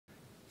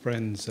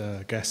Friends,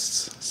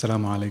 guests,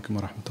 Assalamu alaikum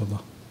wa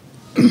rahmatullah.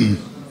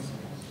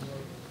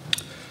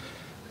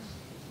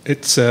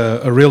 It's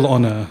a real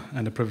honor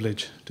and a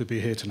privilege to be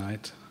here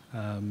tonight.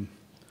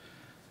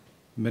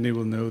 Many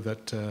will know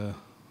that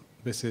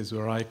this is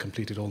where I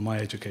completed all my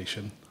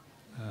education.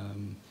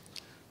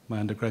 My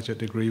undergraduate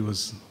degree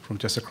was from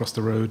just across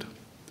the road.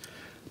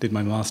 Did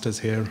my master's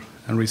here,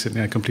 and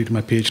recently I completed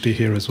my PhD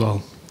here as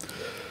well.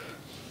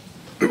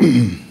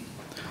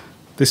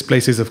 This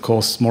place is, of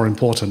course, more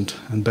important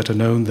and better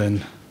known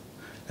than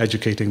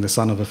educating the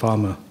son of a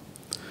farmer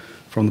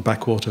from the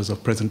backwaters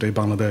of present-day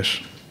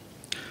Bangladesh.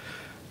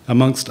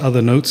 Amongst other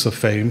notes of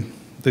fame,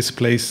 this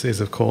place is,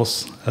 of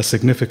course, a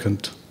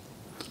significant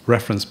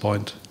reference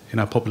point in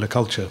our popular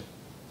culture.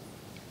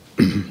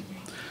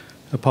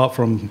 Apart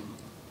from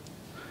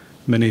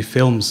many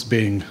films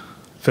being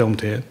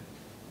filmed here,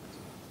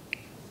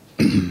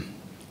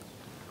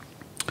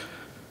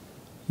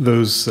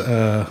 those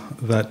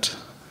that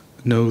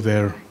know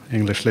their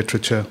English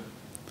literature,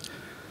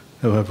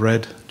 who have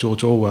read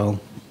George Orwell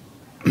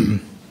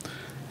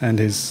and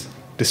his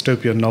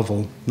dystopian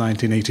novel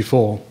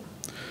 1984,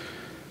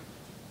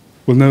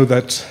 will know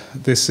that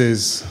this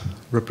is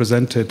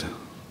represented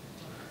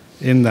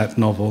in that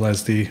novel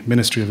as the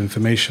Ministry of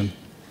Information.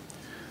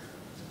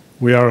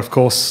 We are, of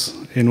course,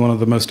 in one of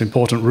the most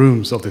important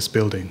rooms of this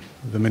building,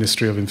 the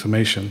Ministry of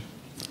Information.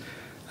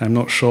 I'm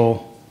not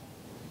sure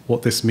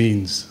what this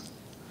means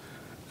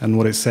and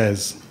what it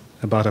says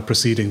about our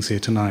proceedings here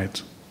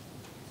tonight.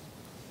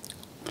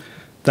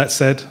 That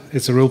said,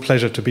 it's a real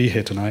pleasure to be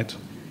here tonight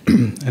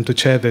and to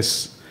chair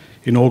this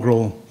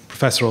inaugural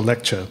professorial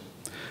lecture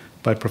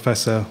by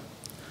Professor,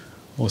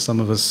 or some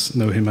of us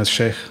know him as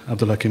Shaykh,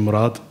 Abdal Hakim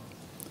Murad,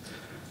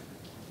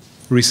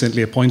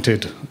 recently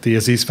appointed the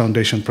Aziz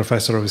Foundation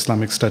Professor of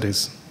Islamic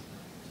Studies.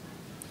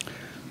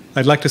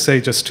 I'd like to say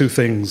just two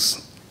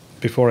things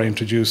before I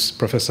introduce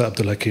Professor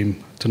Abdal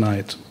Hakim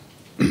tonight.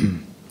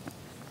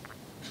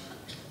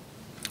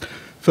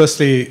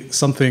 Firstly,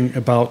 something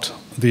about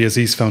the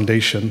Aziz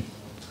Foundation,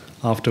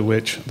 after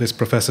which this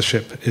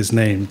professorship is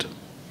named.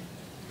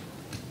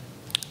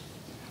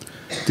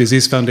 The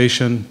Aziz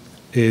Foundation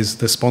is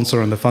the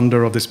sponsor and the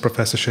funder of this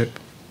professorship.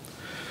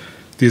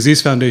 The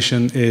Aziz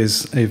Foundation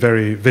is a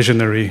very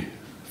visionary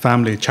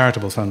family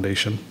charitable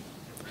foundation,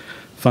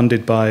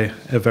 funded by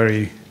a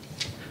very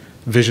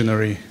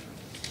visionary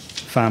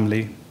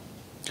family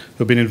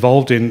who've been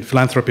involved in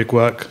philanthropic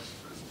work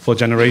for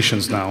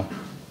generations now.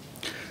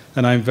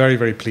 And I'm very,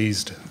 very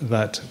pleased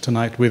that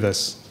tonight with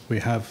us we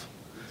have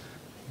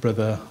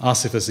Brother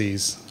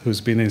Aziz, who's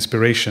been the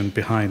inspiration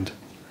behind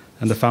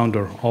and the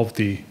founder of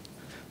the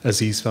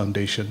Aziz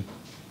Foundation.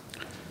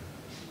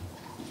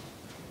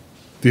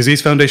 The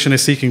Aziz Foundation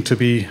is seeking to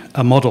be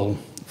a model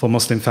for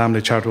Muslim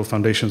family charitable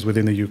foundations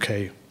within the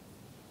UK.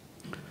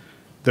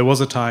 There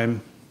was a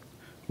time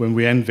when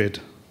we envied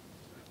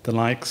the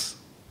likes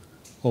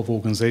of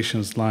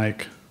organizations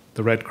like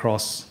the Red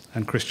Cross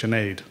and Christian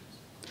Aid.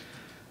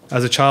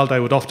 As a child, I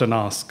would often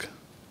ask,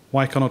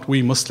 why cannot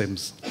we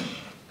Muslims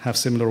have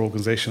similar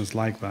organizations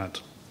like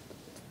that?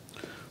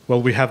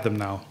 Well, we have them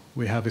now.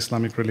 We have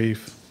Islamic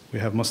Relief, we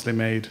have Muslim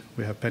Aid,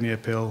 we have Penny a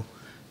Pill,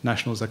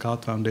 National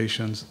Zakat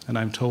Foundations, and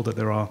I'm told that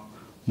there are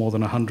more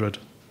than 100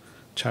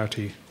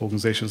 charity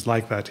organizations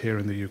like that here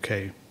in the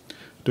UK,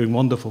 doing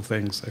wonderful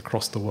things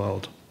across the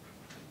world.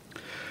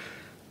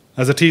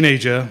 As a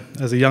teenager,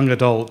 as a young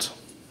adult,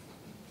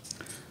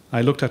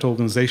 I looked at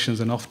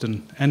organizations and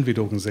often envied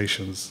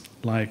organizations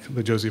like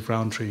the Joseph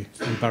Rowntree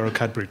and Barrow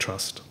Cadbury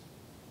Trust.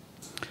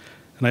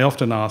 And I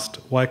often asked,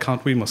 why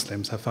can't we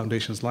Muslims have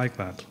foundations like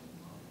that?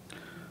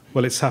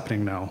 Well, it's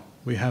happening now.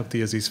 We have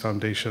the Aziz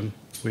Foundation,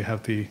 we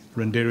have the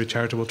Rendiri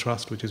Charitable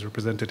Trust, which is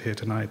represented here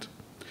tonight.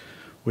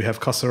 We have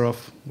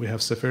Kasarov, we have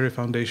Safiri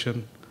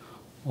Foundation,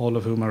 all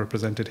of whom are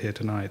represented here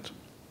tonight.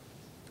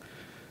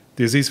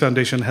 The Aziz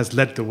Foundation has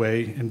led the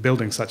way in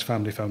building such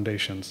family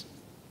foundations.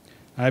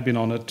 I've been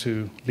honored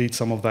to lead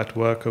some of that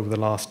work over the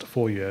last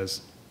 4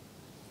 years.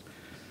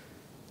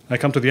 I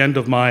come to the end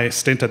of my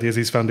stint at the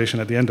Aziz Foundation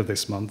at the end of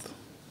this month,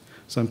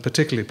 so I'm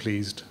particularly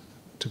pleased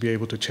to be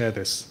able to chair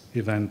this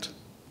event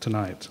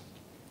tonight.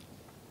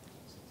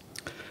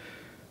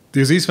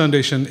 The Aziz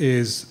Foundation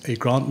is a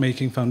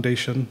grant-making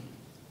foundation,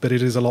 but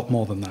it is a lot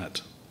more than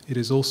that. It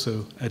is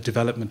also a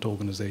development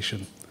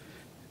organization.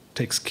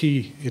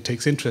 It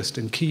takes interest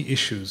in key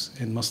issues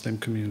in Muslim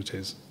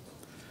communities.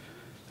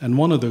 And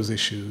one of those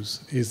issues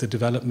is the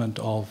development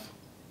of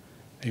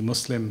a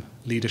Muslim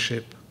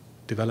leadership,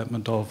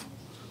 development of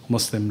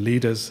Muslim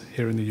leaders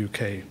here in the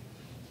UK.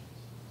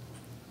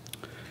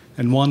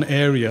 And one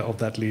area of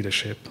that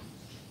leadership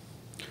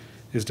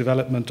is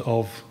development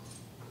of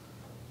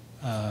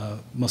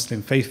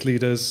Muslim faith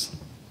leaders,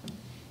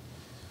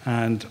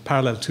 and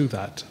parallel to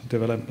that,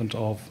 development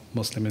of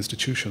Muslim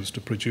institutions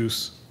to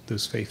produce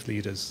those faith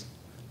leaders.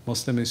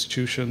 Muslim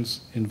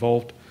institutions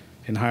involved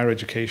in higher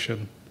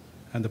education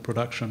and the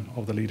production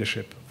of the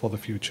leadership for the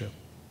future.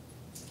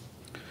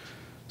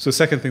 So the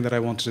second thing that I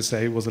wanted to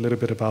say was a little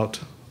bit about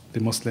the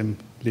Muslim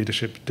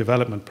Leadership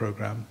Development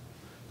Program,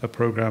 a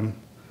program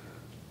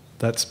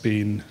that's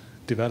been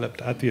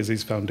developed at the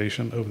Aziz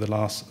Foundation over the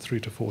last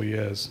 3 to 4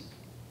 years.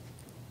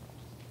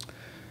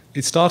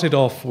 It started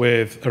off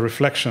with a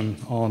reflection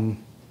on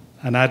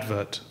an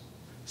advert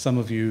some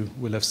of you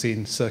will have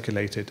seen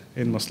circulated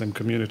in Muslim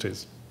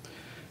communities.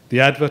 The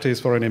advert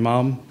is for an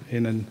imam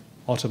in an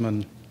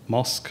Ottoman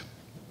mosque,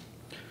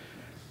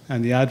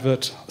 and the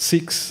advert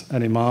seeks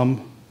an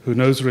imam who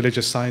knows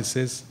religious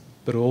sciences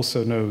but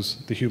also knows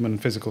the human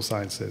and physical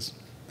sciences.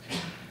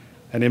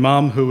 An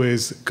imam who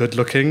is good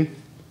looking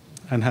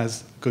and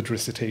has good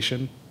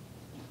recitation.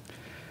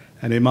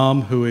 An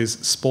imam who is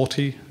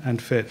sporty and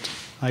fit,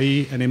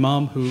 i.e. an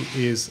imam who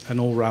is an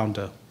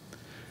all-rounder.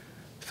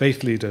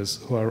 Faith leaders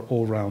who are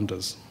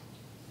all-rounders.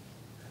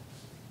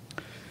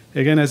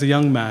 Again, as a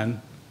young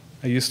man,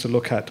 I used to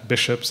look at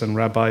bishops and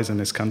rabbis in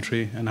this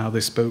country and how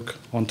they spoke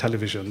on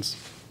televisions.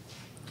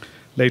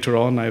 Later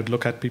on, I would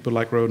look at people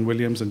like Rowan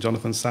Williams and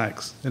Jonathan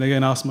Sachs, and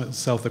again ask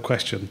myself the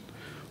question,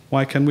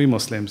 why can we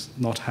Muslims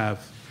not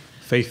have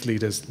faith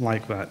leaders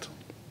like that?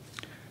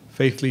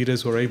 Faith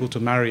leaders who are able to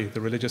marry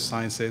the religious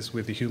sciences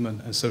with the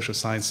human and social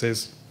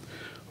sciences,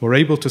 who are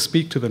able to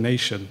speak to the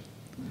nation,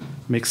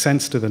 make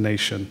sense to the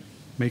nation,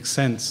 make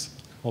sense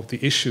of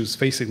the issues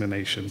facing the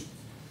nation.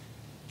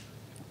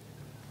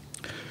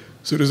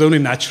 So it was only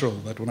natural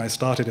that when I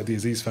started at the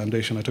Aziz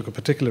Foundation, I took a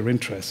particular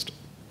interest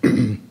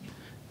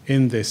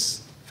in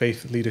this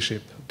faith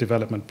leadership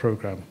development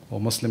program, or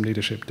Muslim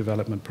leadership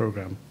development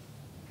program.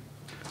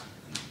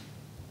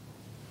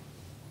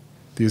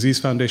 The Aziz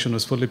Foundation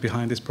was fully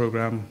behind this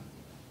program,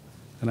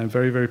 and I'm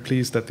very, very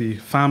pleased that the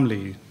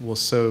family was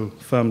so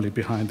firmly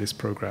behind this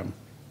program.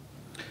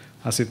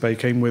 Asif Bhai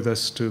came with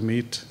us to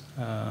meet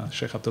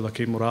Shaykh Abdal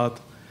Hakim Murad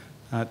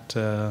at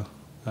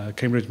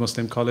Cambridge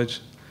Muslim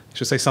College. I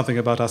should say something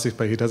about Asif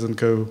Bhai. He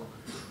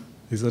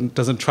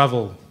doesn't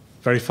travel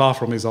very far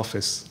from his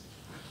office.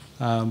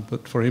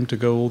 But for him to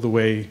go all the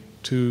way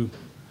to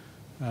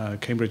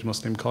Cambridge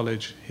Muslim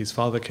College, his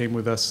father came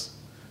with us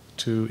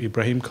to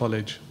Ibrahim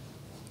College,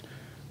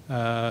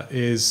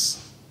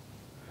 is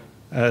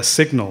a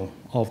signal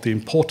of the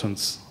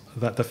importance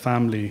that the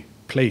family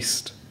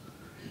placed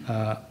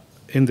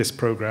in this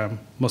program,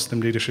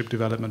 Muslim Leadership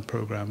Development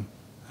Program,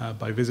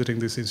 by visiting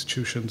these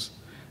institutions.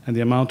 And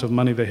the amount of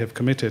money they have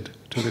committed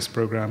to this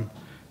program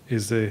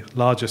is the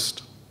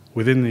largest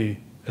within the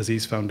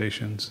Aziz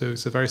Foundation. So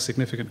it's a very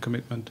significant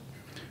commitment,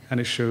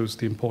 and it shows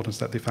the importance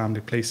that the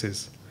family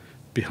places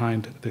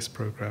behind this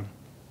program.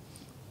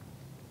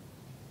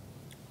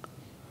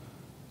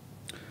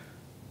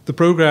 The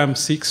program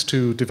seeks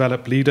to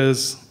develop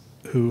leaders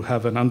who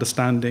have an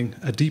understanding,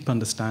 a deep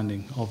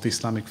understanding of the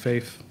Islamic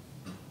faith,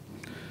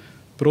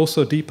 but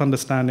also a deep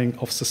understanding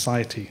of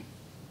society.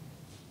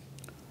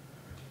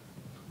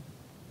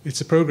 It's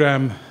a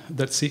program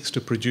that seeks to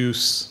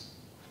produce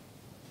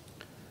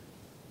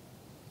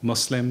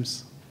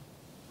Muslims,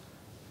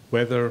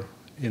 whether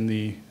in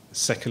the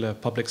secular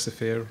public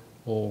sphere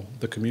or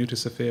the community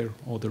sphere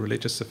or the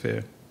religious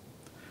sphere,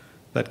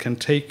 that can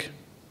take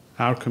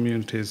our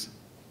communities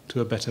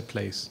to a better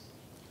place.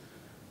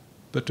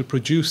 But to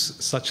produce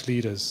such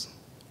leaders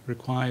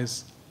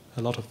requires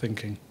a lot of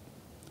thinking.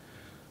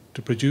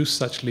 To produce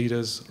such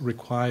leaders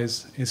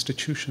requires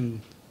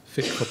institutions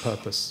fit for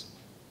purpose.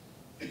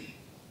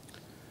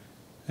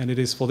 And it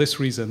is for this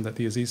reason that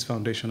the Aziz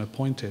Foundation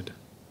appointed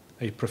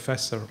a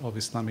professor of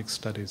Islamic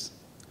studies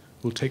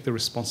who will take the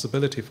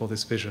responsibility for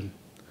this vision,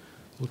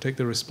 who will take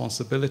the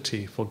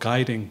responsibility for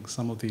guiding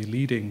some of the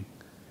leading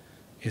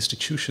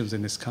institutions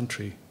in this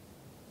country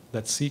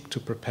that seek to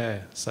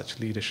prepare such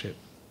leadership.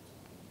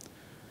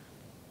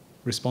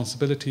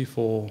 Responsibility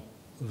for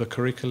the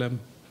curriculum,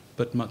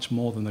 but much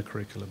more than the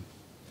curriculum.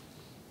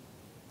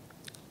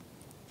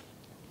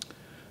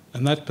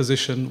 And that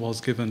position was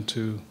given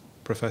to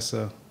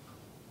Professor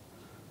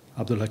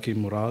Abdal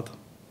Hakim Murad.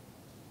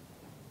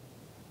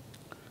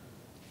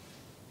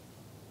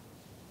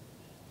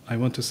 I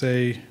want to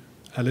say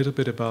a little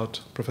bit about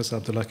Professor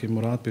Abdal Hakim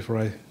Murad before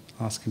I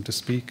ask him to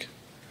speak,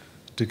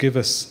 to give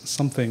us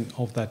something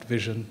of that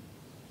vision,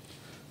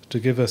 to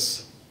give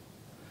us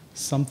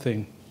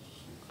something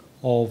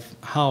of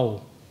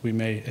how we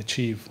may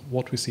achieve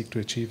what we seek to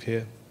achieve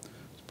here,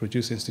 to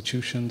produce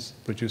institutions,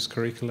 produce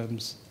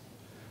curriculums,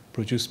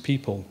 produce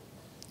people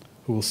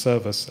who will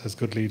serve us as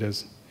good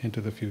leaders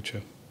into the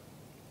future.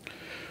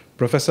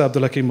 Professor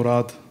Abdal Hakim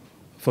Murad,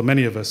 for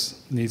many of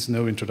us, needs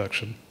no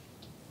introduction.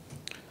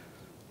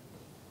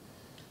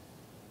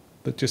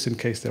 But just in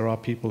case there are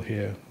people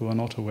here who are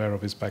not aware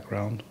of his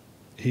background,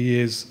 he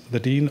is the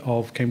Dean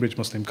of Cambridge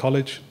Muslim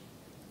College,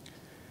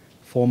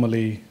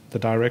 formerly the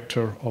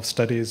Director of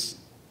Studies,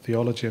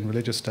 Theology and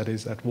Religious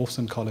Studies at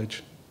Wolfson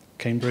College,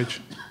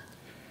 Cambridge,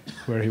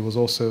 where he was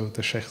also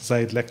the Shaykh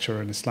Zaid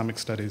Lecturer in Islamic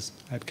Studies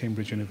at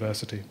Cambridge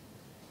University.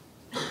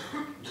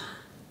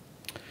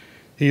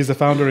 He is the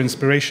founder and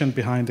inspiration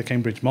behind the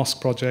Cambridge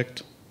Mosque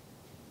Project.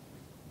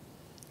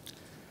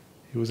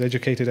 He was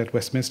educated at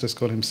Westminster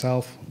School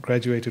himself,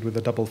 graduated with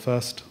a double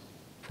first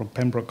from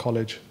Pembroke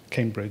College,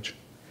 Cambridge,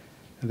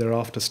 and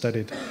thereafter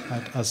studied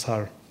at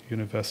Azhar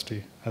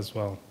University as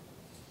well.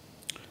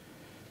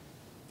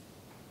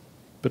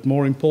 But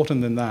more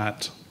important than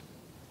that,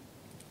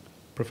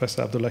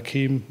 Professor Abdal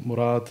Hakim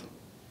Murad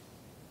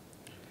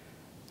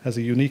has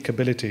a unique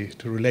ability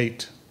to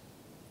relate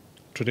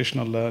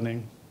traditional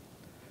learning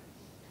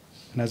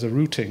and has a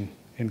rooting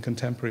in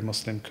contemporary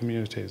Muslim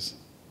communities,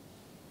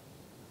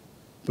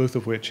 both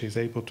of which he's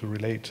able to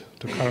relate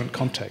to current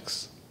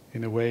contexts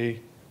in a way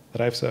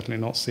that I've certainly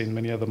not seen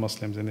many other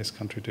Muslims in this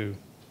country do.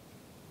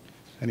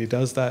 And he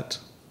does that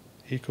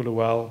equally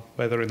well,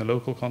 whether in the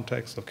local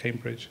context of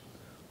Cambridge,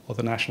 or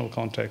the national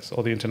context,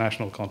 or the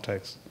international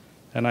context.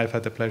 And I've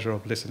had the pleasure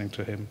of listening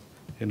to him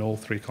in all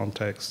three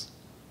contexts.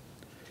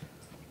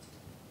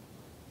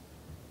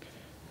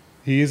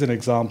 He is an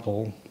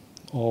example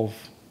of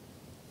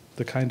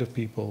the kind of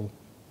people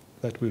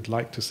that we'd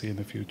like to see in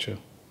the future.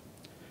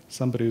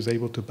 Somebody who's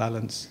able to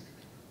balance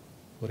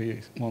what he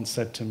once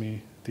said to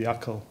me, the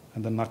akal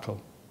and the nakal.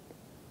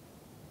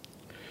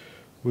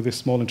 With this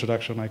small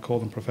introduction, I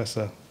call on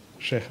Professor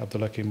Shaykh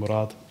Abdal Hakim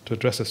Murad to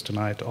address us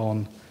tonight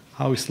on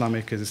how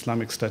Islamic is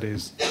Islamic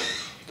studies,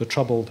 the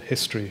troubled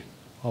history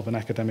of an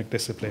academic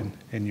discipline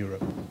in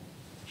Europe.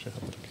 Shaykh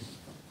Abdal Hakim.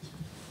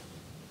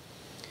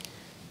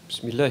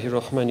 Bismillahir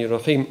Rahmanir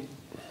Rahim.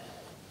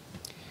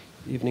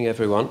 Evening,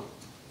 everyone.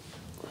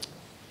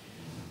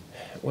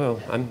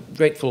 Well, I'm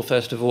grateful,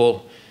 first of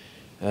all,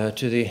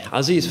 to the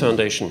Aziz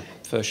Foundation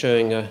for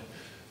showing a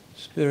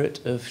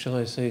spirit of, shall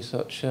I say,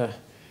 such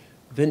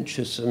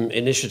venturesome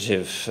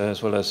initiative,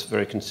 as well as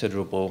very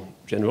considerable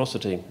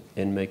generosity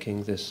in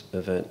making this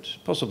event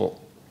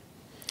possible.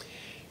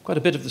 Quite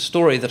a bit of the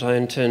story that I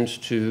intend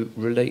to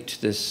relate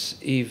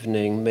this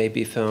evening may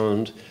be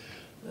found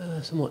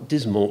somewhat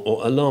dismal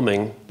or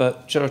alarming,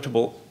 but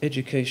charitable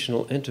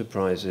educational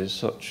enterprises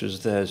such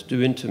as theirs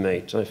do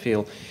intimate, I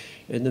feel,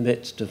 in the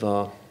midst of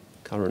our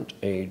current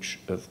age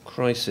of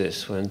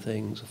crisis, when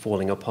things are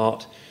falling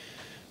apart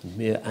and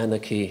mere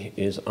anarchy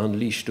is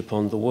unleashed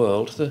upon the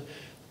world, the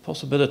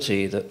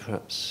possibility that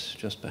perhaps,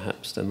 just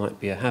perhaps, there might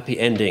be a happy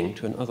ending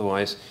to an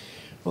otherwise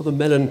rather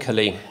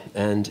melancholy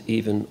and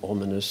even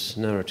ominous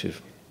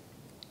narrative.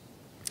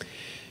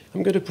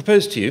 I'm going to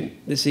propose to you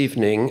this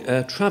evening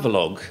a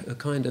travelogue, a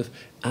kind of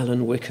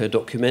Alan Wicker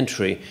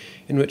documentary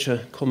in which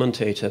a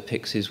commentator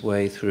picks his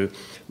way through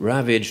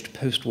ravaged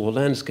post-war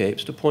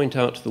landscapes to point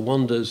out the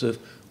wonders of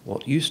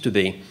what used to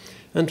be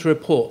and to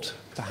report,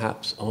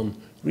 perhaps, on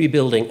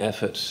rebuilding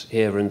efforts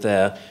here and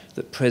there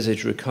that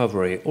presage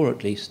recovery, or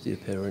at least the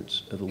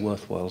appearance of a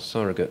worthwhile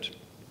surrogate.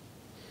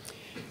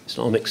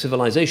 Islamic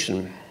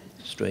civilization,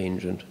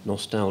 strange and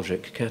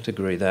nostalgic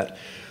category that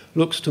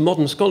looks to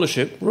modern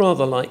scholarship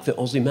rather like the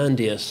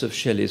Ozymandias of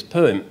Shelley's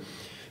poem,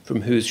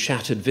 from whose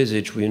shattered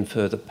visage we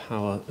infer the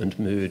power and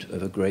mood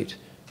of a great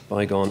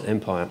bygone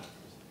empire.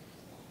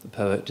 The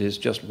poet is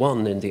just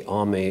one in the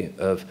army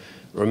of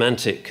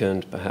romantic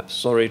and perhaps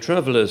sorry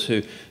travellers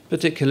who,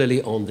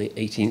 particularly on the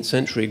 18th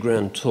century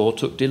grand tour,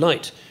 took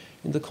delight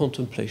in the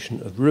contemplation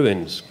of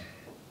ruins.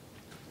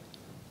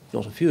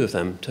 Not a few of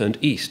them turned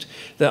east,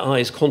 their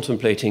eyes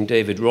contemplating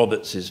David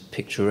Roberts's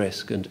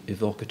picturesque and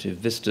evocative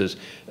vistas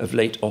of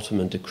late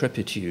Ottoman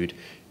decrepitude,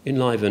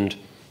 enlivened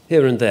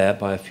here and there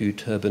by a few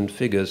turbaned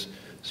figures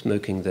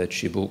smoking their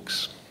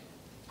chibuks.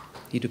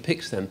 He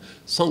depicts them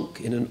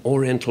sunk in an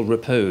oriental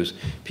repose,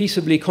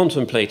 peaceably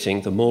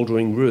contemplating the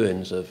mouldering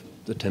ruins of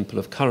the Temple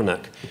of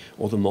Karnak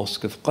or the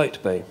Mosque of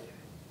Qaitbay.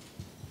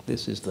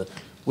 This is the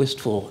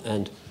wistful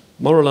and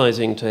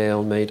moralizing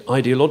tale made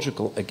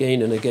ideological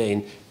again and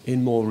again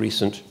in more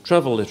recent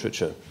travel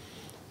literature.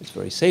 It's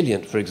very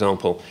salient, for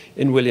example,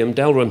 in William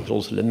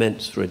Dalrymple's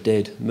Laments for a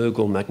Dead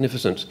Mogul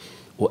Magnificent,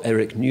 or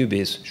Eric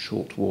Newby's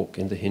Short Walk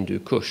in the Hindu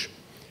Kush.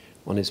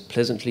 One is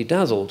pleasantly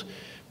dazzled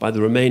by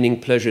the remaining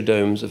pleasure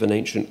domes of an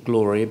ancient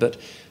glory, but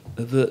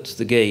averts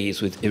the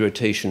gaze with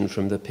irritation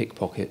from the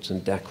pickpockets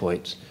and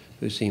dacoits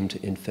who seem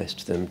to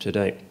infest them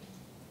today.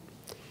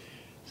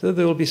 So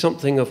there will be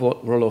something of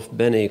what Rolf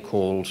Benny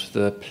called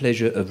the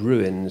pleasure of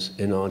ruins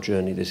in our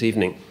journey this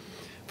evening.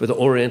 For the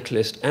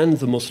Orientalist and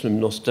the Muslim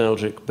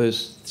nostalgic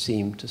both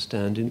seem to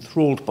stand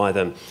enthralled by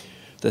them,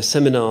 their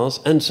seminars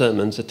and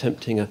sermons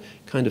attempting a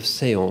kind of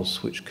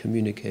séance which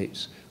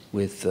communicates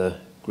with the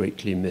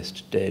greatly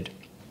missed dead.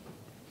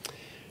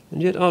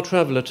 And yet our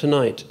traveller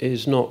tonight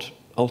is not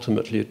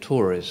ultimately a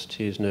tourist.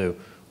 He is no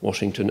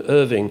Washington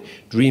Irving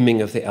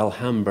dreaming of the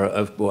Alhambra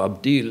of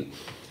Boabdil,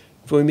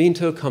 for we mean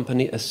to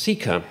accompany a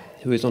seeker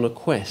who is on a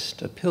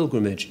quest, a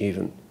pilgrimage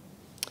even.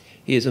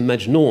 He is a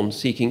Majnun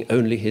seeking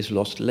only his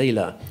lost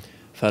Layla,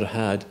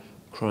 Farhad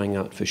crying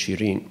out for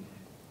Shirin.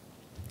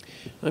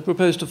 I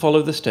propose to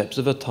follow the steps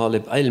of a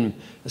Talib Ilm,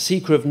 a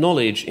seeker of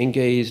knowledge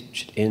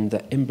engaged in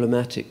the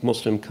emblematic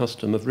Muslim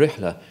custom of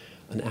Rihla,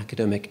 an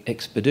academic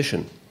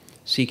expedition,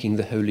 seeking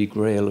the holy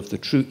grail of the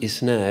true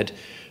Isnad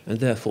and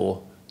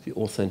therefore the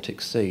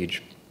authentic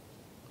sage.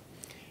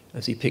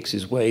 As he picks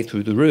his way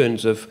through the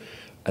ruins of,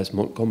 as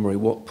Montgomery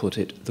Watt put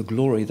it, the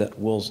glory that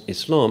was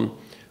Islam,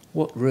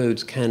 what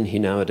roads can he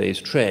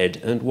nowadays tread,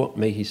 and what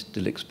may he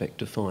still expect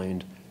to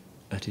find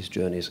at his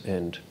journey's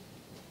end?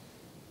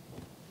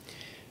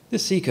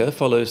 This seeker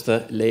follows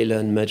the Layla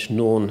and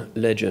Majnun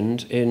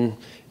legend in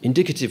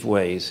indicative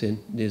ways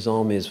in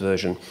Nizami's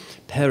version.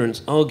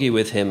 Parents argue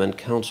with him and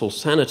counsel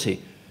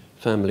sanity,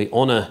 family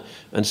honour,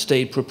 and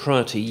staid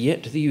propriety,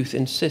 yet the youth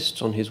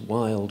insists on his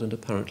wild and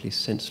apparently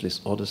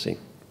senseless odyssey.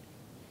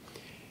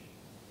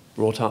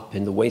 Brought up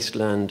in the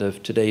wasteland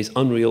of today's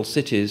unreal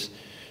cities,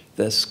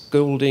 their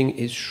scolding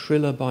is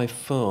shriller by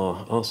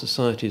far. Our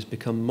societies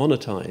become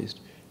monetized,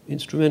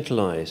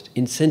 instrumentalized,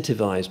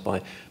 incentivized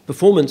by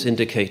performance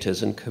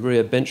indicators and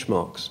career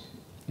benchmarks.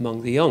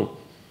 Among the young,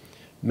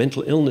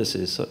 mental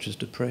illnesses such as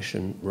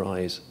depression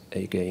rise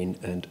again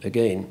and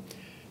again.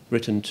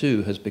 Britain,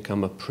 too, has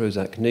become a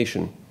Prozac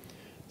nation.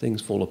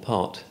 Things fall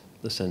apart,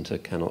 the centre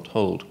cannot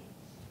hold.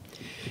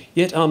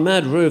 Yet our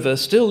mad rover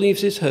still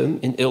leaves his home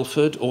in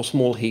Ilford or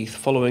Small Heath,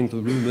 following the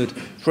rumoured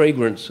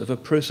fragrance of a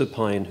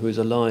Proserpine who is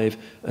alive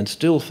and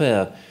still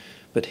fair,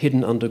 but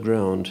hidden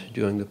underground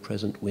during the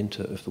present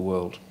winter of the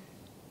world.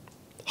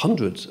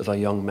 Hundreds of our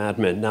young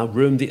madmen now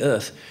roam the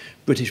earth.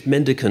 British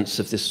mendicants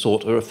of this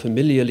sort are a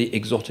familiarly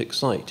exotic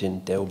sight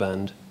in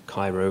Deoband,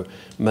 Cairo,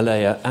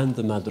 Malaya, and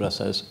the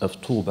madrasas of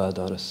Touba,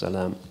 Dar es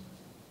Salaam.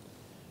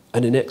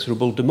 An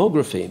inexorable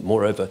demography,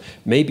 moreover,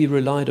 may be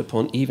relied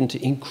upon even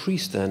to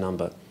increase their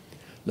number.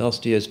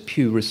 Last year's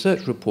Pew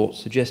Research report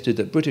suggested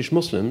that British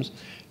Muslims,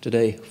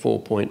 today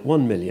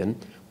 4.1 million,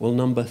 will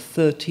number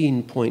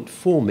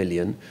 13.4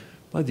 million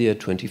by the year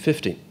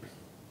 2050.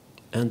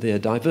 And they are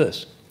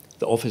diverse.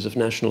 The Office of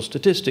National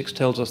Statistics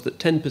tells us that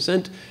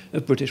 10%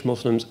 of British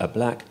Muslims are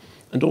black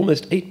and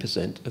almost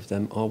 8% of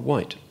them are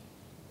white.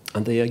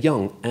 And they are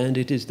young, and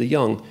it is the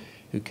young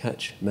who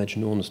catch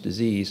Majnun's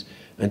disease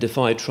and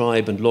defy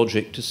tribe and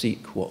logic to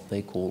seek what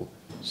they call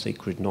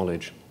sacred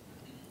knowledge.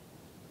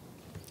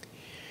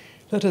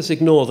 Let us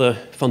ignore the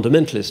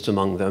fundamentalists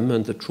among them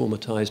and the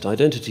traumatized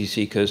identity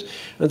seekers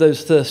and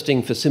those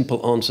thirsting for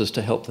simple answers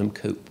to help them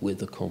cope with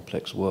the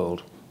complex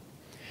world.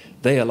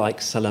 They are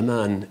like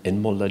Salaman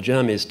in Mullah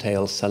Jami's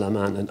tale,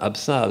 Salaman and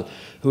Absal,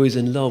 who is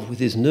in love with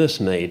his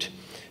nursemaid,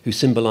 who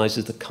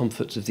symbolizes the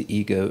comforts of the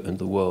ego and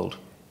the world.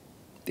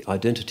 The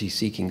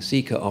identity-seeking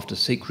seeker after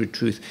sacred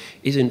truth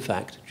is in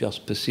fact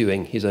just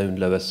pursuing his own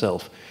lower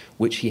self,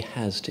 which he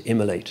has to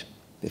immolate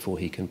before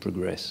he can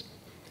progress.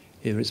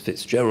 Here is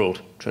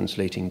Fitzgerald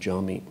translating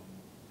Jami.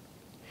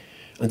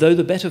 And though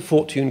the better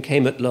fortune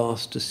came at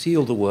last to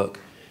seal the work,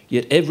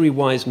 yet every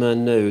wise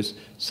man knows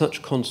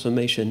such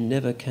consummation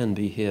never can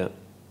be here.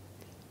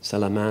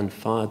 Salaman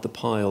fired the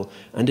pile,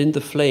 and in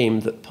the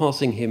flame that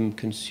passing him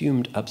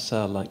consumed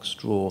Absal like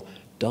straw,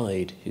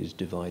 died his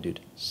divided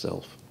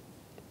self.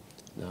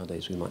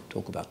 Nowadays we might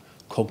talk about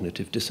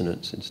cognitive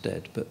dissonance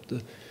instead, but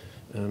the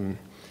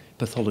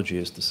pathology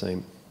is the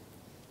same.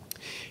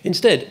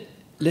 Instead,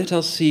 let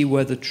us see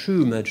where the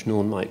true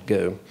Majnun might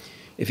go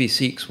if he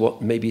seeks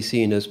what may be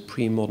seen as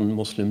pre-modern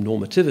Muslim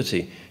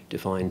normativity,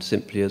 defined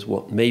simply as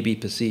what may be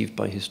perceived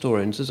by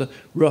historians as a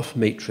rough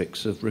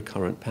matrix of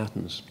recurrent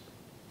patterns.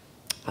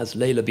 Has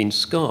Layla been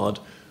scarred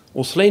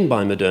or slain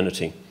by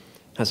modernity?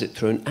 Has it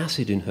thrown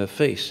acid in her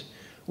face?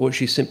 Or is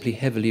she simply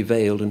heavily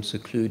veiled and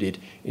secluded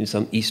in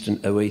some eastern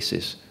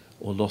oasis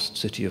or lost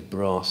city of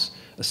brass,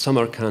 a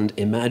Samarkand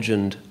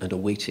imagined and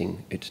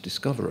awaiting its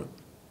discoverer?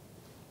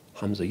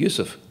 Hamza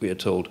Yusuf, we are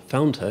told,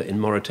 found her in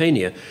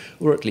Mauritania,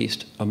 or at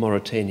least a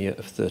Mauritania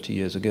of 30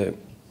 years ago.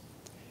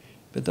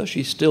 But does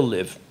she still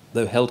live,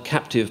 though held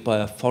captive by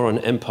a foreign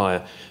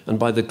empire and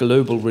by the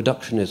global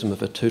reductionism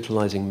of a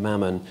totalizing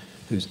mammon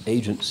whose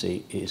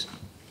agency is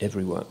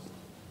everywhere?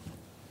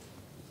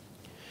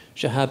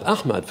 Shahab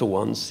Ahmad, for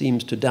one,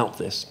 seems to doubt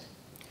this.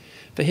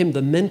 For him,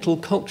 the mental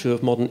culture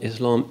of modern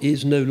Islam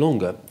is no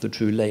longer the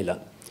true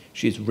Layla.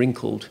 She is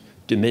wrinkled,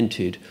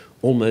 demented,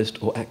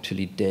 almost or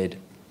actually dead.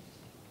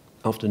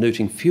 After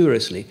noting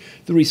furiously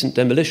the recent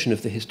demolition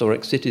of the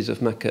historic cities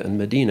of Mecca and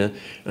Medina,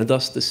 and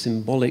thus the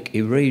symbolic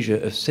erasure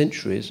of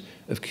centuries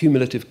of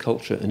cumulative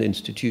culture and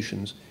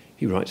institutions,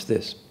 he writes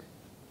this: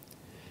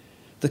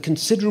 "The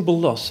considerable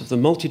loss of the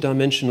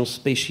multidimensional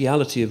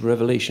spatiality of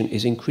revelation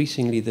is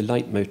increasingly the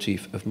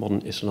leitmotif of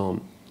modern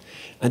Islam,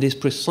 and is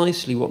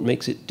precisely what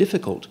makes it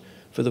difficult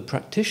for the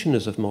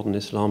practitioners of modern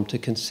Islam to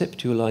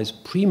conceptualize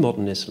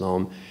pre-modern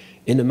Islam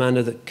in a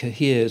manner that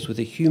coheres with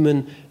a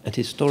human and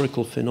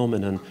historical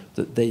phenomenon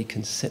that they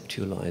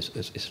conceptualize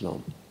as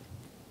Islam."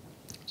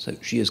 So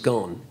she is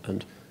gone,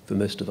 and for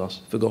most of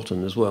us,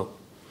 forgotten as well.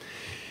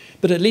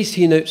 But at least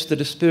he notes that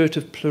a spirit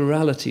of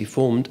plurality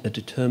formed a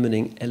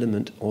determining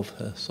element of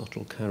her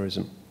subtle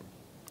charism.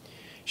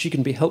 She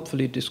can be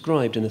helpfully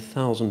described in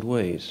 1,000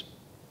 ways.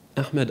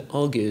 Ahmed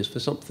argues for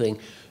something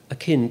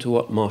akin to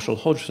what Marshall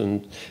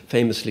Hodgson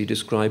famously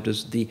described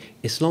as the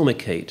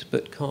Islamicate,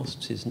 but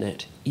casts his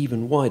net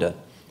even wider.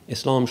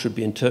 Islam should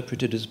be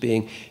interpreted as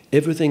being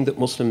everything that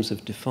Muslims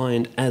have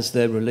defined as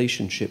their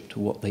relationship to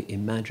what they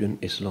imagine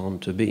Islam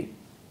to be.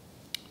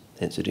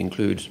 Hence it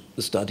includes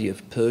the study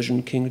of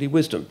Persian kingly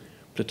wisdom,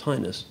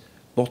 Plotinus,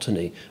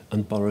 botany,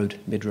 and borrowed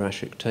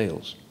midrashic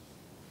tales.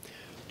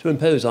 to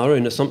impose our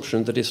own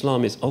assumption that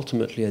Islam is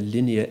ultimately a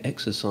linear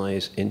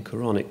exercise in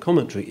Quranic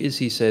commentary is,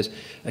 he says,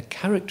 a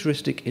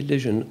characteristic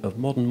elision of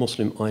modern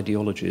Muslim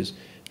ideologies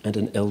and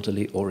an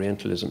elderly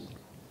Orientalism.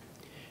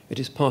 It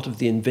is part of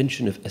the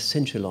invention of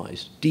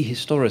essentialized,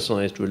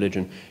 dehistoricized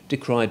religion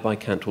decried by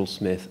Cantwell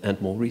Smith and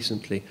more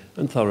recently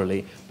and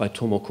thoroughly by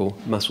Tomoko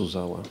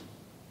Masuzawa.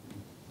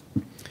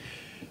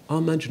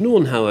 Our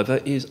Majnun, however,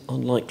 is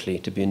unlikely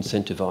to be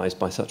incentivized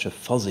by such a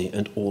fuzzy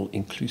and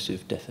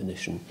all-inclusive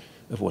definition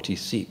of what he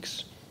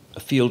seeks, a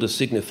field of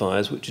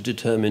signifiers which are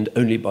determined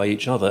only by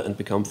each other and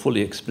become fully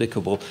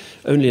explicable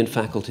only in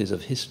faculties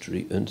of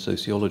history and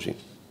sociology.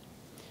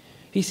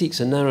 He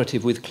seeks a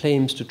narrative with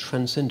claims to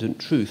transcendent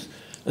truth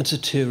and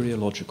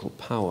soteriological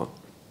power.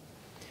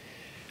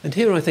 And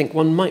here I think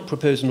one might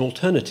propose an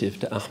alternative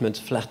to Ahmed's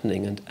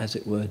flattening and, as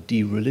it were,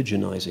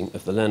 de-religionizing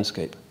of the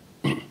landscape.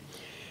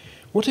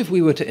 What if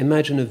we were to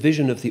imagine a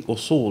vision of the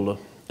usul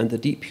and the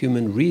deep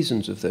human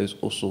reasons of those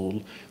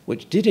usul,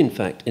 which did in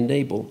fact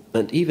enable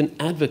and even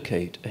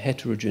advocate a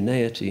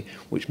heterogeneity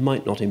which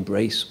might not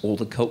embrace all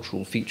the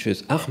cultural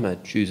features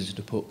Ahmed chooses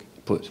to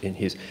put in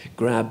his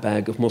grab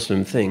bag of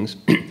Muslim things,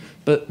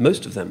 but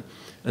most of them,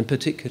 and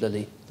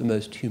particularly the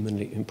most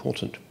humanly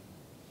important.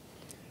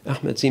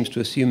 Ahmed seems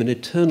to assume an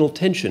eternal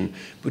tension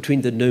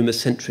between the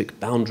nomocentric,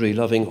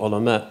 boundary-loving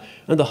ulama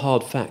and the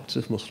hard facts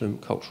of Muslim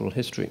cultural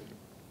history.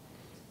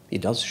 He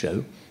does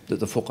show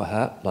that the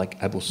fuqaha,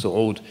 like Abu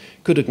Sa'ud,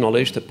 could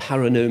acknowledge the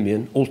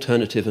paranomian,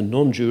 alternative and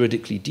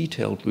non-juridically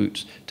detailed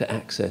routes to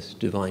access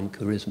divine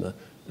charisma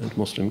and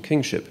Muslim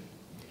kingship.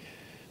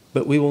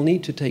 But we will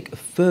need to take a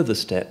further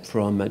step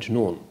for our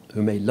Majnun,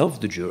 who may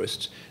love the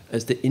jurists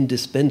as the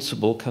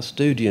indispensable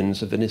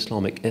custodians of an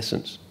Islamic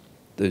essence,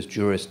 those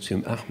jurists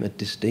whom Ahmed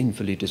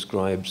disdainfully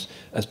describes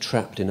as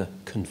trapped in a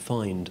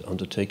confined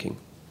undertaking.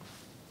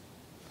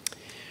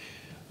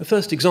 A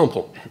first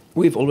example,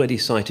 we've already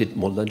cited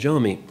Mullah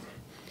Jami.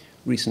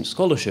 Recent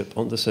scholarship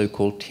on the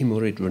so-called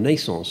Timurid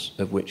Renaissance,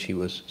 of which he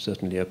was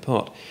certainly a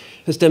part,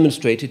 has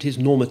demonstrated his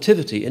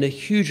normativity in a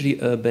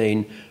hugely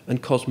urbane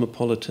and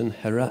cosmopolitan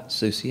Herat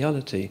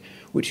sociality,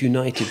 which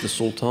united the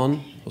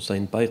Sultan,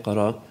 Hussein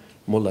Bayqara,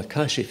 Mullah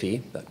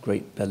Kashifi, that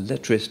great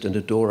belletrist and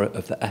adorer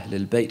of the Ahl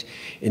al-Bayt,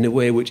 in a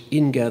way which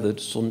ingathered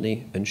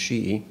Sunni and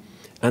Shi'i,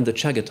 and the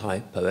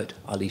Chagatai poet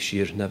Ali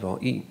Shir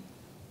Nava'i.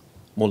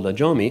 Mullah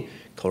Jami,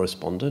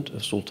 correspondent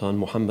of Sultan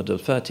Muhammad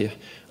al-Fatih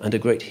and a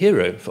great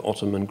hero for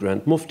Ottoman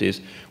Grand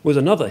Muftis, was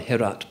another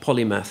Herat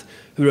polymath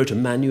who wrote a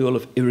manual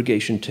of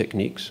irrigation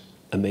techniques,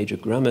 a major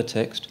grammar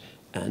text,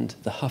 and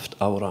the Haft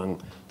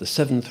Awrang, the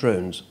 7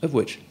 thrones, of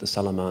which the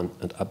Salaman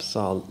and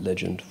Absal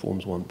legend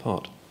forms one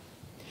part.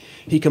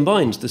 He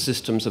combines the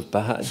systems of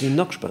Baha'u'ddin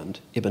Naqshband,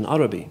 Ibn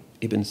Arabi,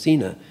 Ibn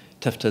Sina,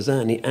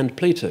 Taftazani, and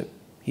Plato.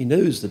 He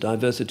knows the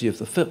diversity of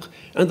the fiqh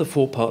and the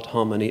 4-part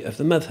harmony of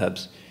the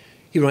madhabs.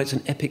 He writes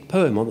an epic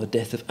poem on the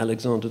death of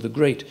Alexander the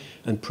Great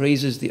and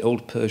praises the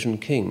old Persian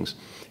kings.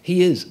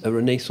 He is a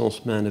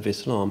Renaissance man of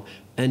Islam,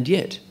 and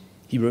yet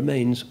he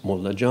remains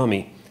Mullah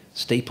Jami,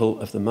 staple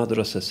of the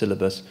madrasa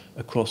syllabus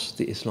across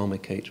the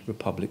Islamicate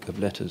Republic of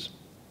Letters.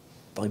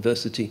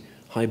 Diversity,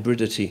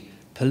 hybridity,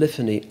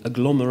 polyphony,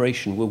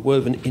 agglomeration were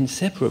woven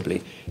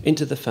inseparably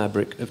into the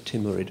fabric of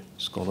Timurid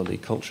scholarly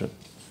culture.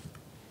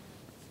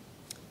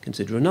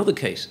 Consider another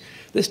case,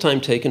 this time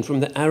taken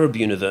from the Arab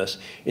universe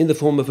in the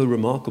form of a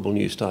remarkable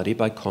new study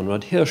by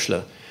Konrad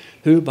Hirschler,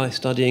 who, by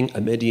studying a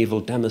medieval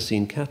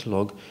Damascene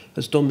catalogue,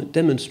 has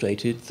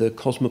demonstrated the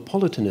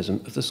cosmopolitanism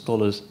of the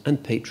scholars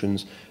and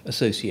patrons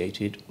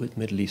associated with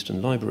Middle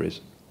Eastern libraries.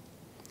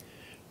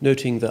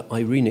 Noting the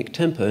Irenic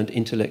temper and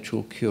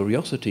intellectual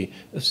curiosity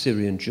of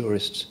Syrian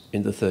jurists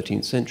in the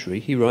 13th century,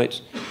 he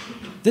writes,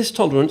 "This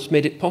tolerance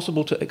made it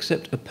possible to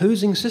accept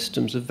opposing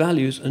systems of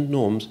values and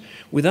norms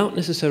without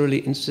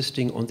necessarily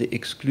insisting on the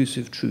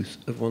exclusive truth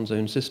of one's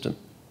own system.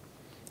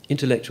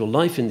 Intellectual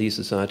life in these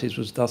societies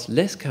was thus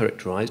less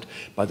characterized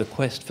by the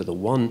quest for the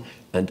one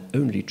and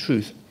only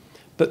truth,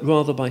 but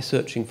rather by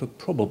searching for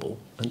probable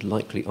and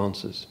likely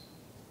answers."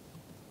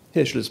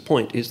 Hirschler's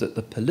point is that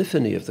the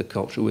polyphony of the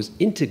culture was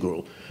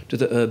integral to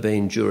the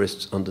urbane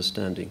jurist's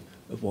understanding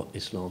of what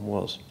Islam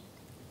was.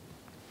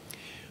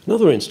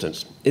 Another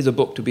instance is a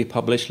book to be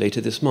published later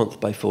this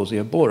month by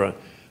Fawzia Bora,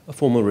 a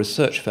former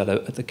research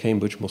fellow at the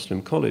Cambridge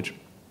Muslim College.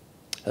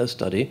 Her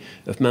study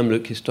of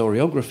Mamluk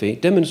historiography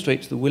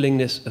demonstrates the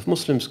willingness of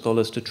Muslim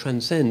scholars to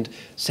transcend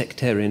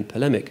sectarian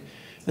polemic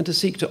and to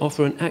seek to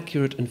offer an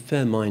accurate and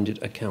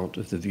fair-minded account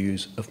of the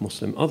views of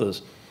Muslim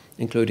others,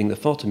 including the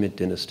Fatimid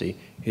dynasty,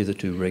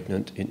 hitherto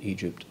regnant in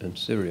Egypt and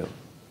Syria.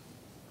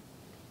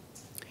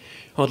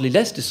 Hardly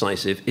less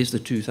decisive is the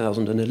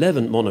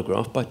 2011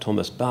 monograph by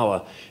Thomas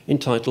Bauer,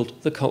 entitled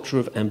The Culture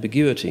of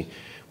Ambiguity,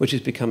 which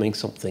is becoming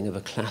something of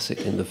a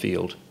classic in the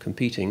field,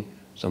 competing,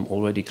 some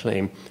already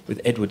claim,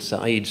 with Edward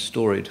Said's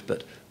storied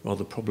but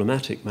rather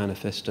problematic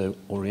manifesto,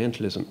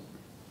 Orientalism.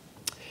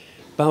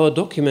 Bauer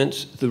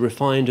documents the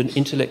refined and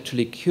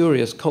intellectually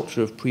curious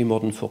culture of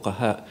pre-modern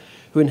fuqaha,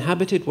 who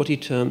inhabited what he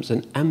terms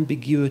an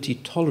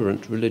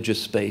ambiguity-tolerant religious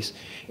space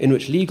in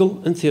which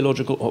legal and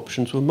theological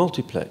options were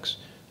multiplex,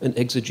 and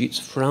exegetes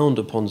frowned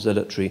upon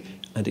zealotry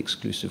and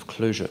exclusive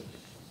closure.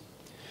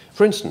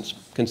 For instance,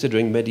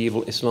 considering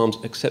medieval Islam's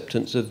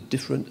acceptance of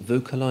different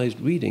vocalized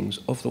readings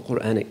of the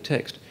Quranic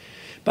text,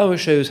 Bauer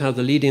shows how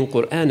the leading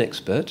Quran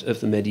expert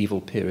of the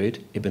medieval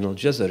period, Ibn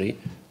al-Jazari,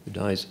 who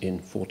dies in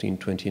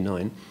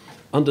 1429,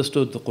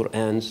 understood the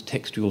Qur'an's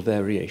textual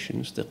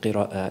variations, the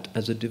qira'at,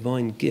 as a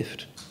divine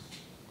gift.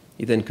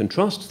 He then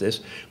contrasts this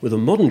with a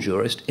modern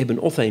jurist, Ibn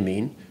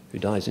Uthaymeen, who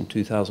dies in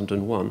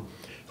 2001,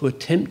 who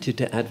attempted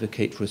to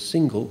advocate for a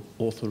single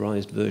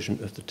authorized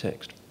version of the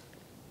text.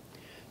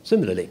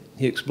 Similarly,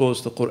 he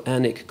explores the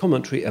Quranic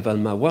commentary of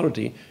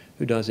al-Mawardi,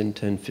 who dies in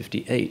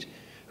 1058,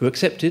 who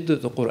accepted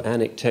that the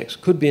Quranic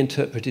text could be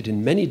interpreted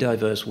in many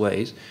diverse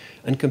ways,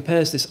 and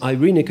compares this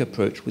Irenic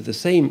approach with the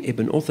same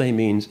Ibn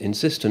Uthaymeen's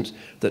insistence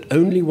that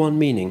only one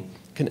meaning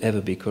can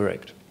ever be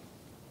correct.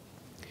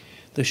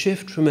 The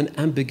shift from an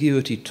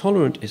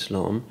ambiguity-tolerant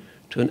Islam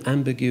to an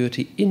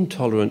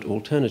ambiguity-intolerant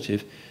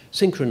alternative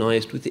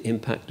synchronized with the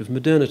impact of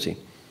modernity,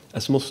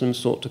 as Muslims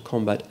sought to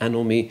combat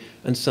anomie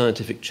and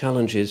scientific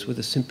challenges with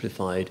a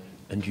simplified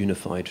and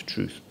unified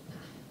truth.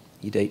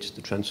 He dates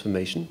the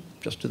transformation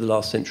just to the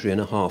last century and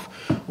a half,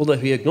 although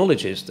he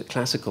acknowledges that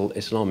classical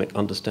Islamic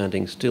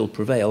understandings still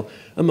prevail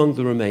among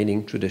the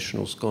remaining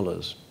traditional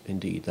scholars.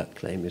 Indeed, that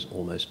claim is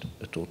almost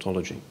a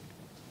tautology.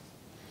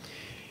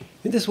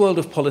 In this world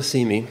of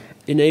polysemy,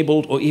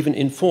 enabled or even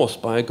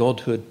enforced by a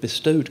God who had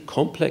bestowed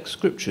complex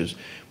scriptures,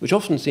 which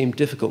often seemed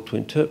difficult to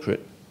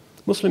interpret,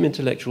 Muslim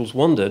intellectuals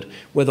wondered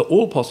whether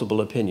all possible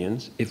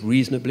opinions, if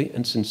reasonably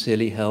and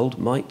sincerely held,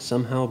 might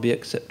somehow be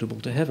acceptable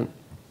to heaven.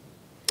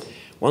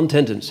 One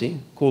tendency,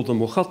 called the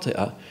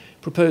mukhatti'ah,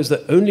 proposed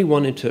that only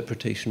one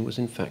interpretation was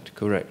in fact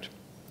correct.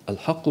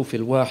 Al-haqqu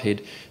fil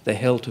wahid they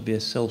held to be a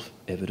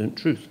self-evident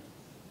truth.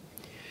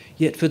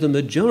 Yet for the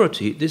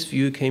majority, this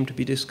view came to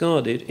be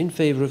discarded in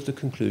favor of the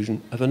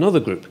conclusion of another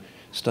group,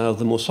 styled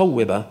the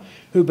Musawwibah,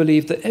 who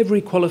believed that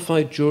every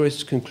qualified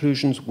jurist's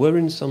conclusions were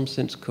in some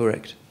sense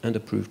correct and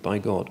approved by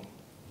God.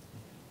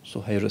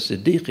 Suhair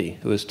as-Siddiqi,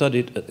 who has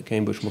studied at the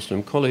Cambridge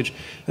Muslim College,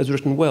 has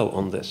written well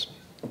on this.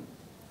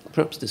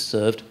 Perhaps this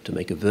served to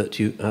make a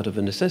virtue out of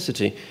a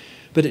necessity,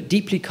 but it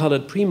deeply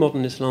coloured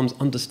pre-modern Islam's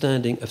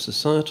understanding of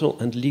societal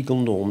and legal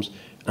norms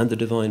and the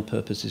divine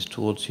purposes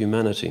towards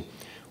humanity,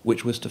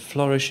 which was to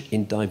flourish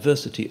in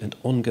diversity and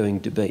ongoing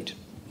debate.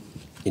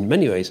 In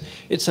many ways,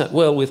 it sat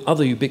well with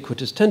other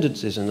ubiquitous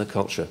tendencies in the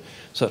culture,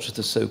 such as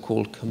the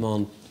so-called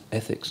command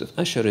ethics of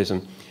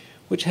Asharism,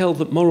 which held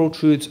that moral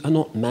truths are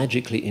not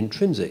magically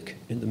intrinsic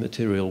in the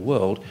material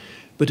world,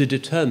 but are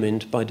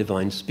determined by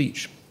divine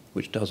speech,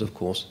 which does, of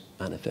course,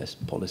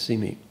 manifest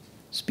polysemy.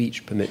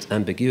 Speech permits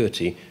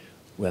ambiguity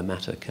where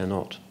matter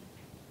cannot.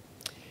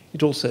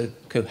 It also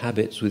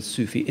cohabits with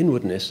Sufi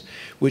inwardness,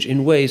 which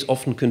in ways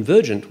often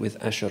convergent with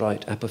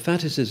Asharite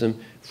apophaticism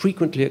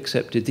frequently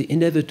accepted the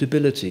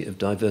inevitability of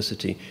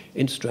diversity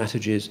in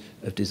strategies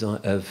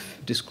of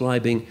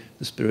describing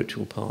the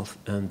spiritual path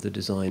and the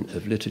design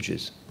of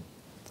liturgies.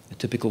 A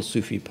typical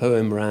Sufi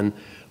poem ran,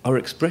 "Our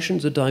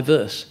expressions are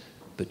diverse,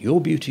 but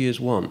your beauty is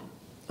one."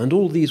 And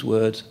all these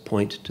words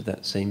point to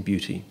that same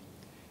beauty.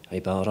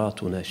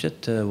 عباراتنا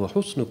شتى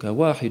وحسنك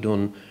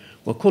واحد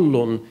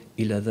وكل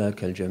إلى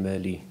ذاك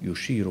الجمال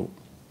يشير.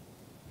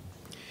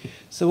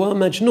 So our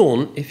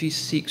Majnun, if he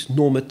seeks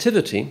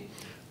normativity,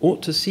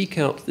 ought to seek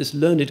out this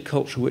learned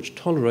culture which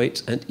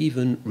tolerates and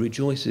even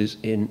rejoices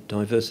in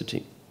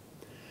diversity.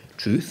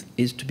 Truth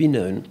is to be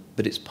known,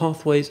 but its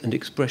pathways and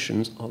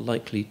expressions are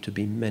likely to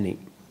be many.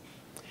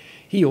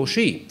 He or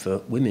she,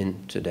 for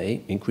women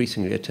today,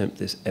 increasingly attempt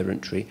this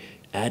errantry,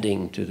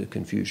 adding to the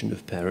confusion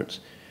of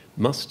parents,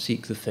 must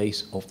seek the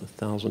face of the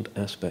thousand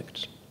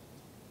aspects.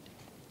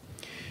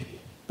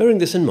 Bearing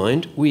this in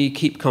mind, we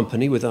keep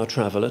company with our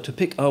traveller to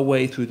pick our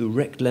way through the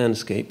wrecked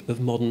landscape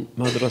of modern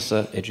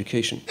madrasa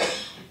education.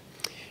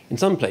 In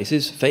some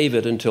places,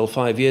 favoured until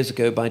 5 years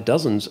ago by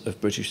dozens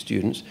of British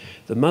students,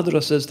 the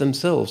madrasas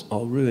themselves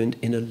are ruined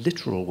in a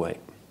literal way.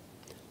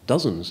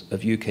 Dozens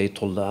of UK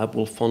tullab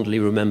will fondly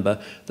remember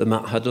the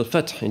Ma'had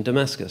al-Fath in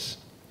Damascus.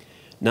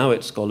 Now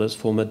its scholars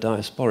form a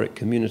diasporic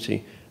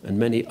community, and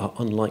many are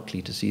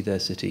unlikely to see their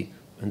city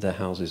and their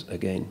houses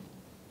again.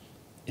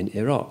 In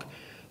Iraq,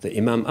 the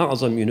Imam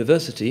A'zam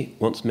University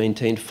once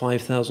maintained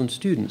 5,000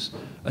 students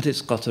at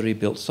its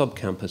Qatari-built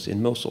sub-campus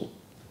in Mosul.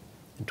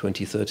 In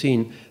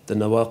 2013, the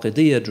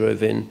Nawaqidiyya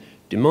drove in,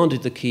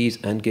 demanded the keys,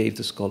 and gave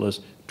the scholars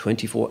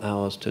 24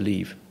 hours to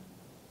leave.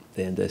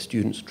 They and their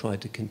students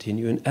tried to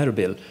continue in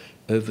Erbil,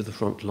 over the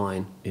front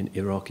line in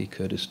Iraqi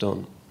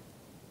Kurdistan.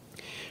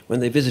 When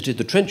they visited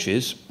the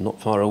trenches,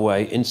 not far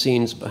away, in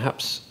scenes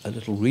perhaps a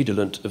little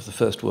redolent of the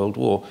First World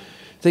War,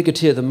 they could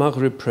hear the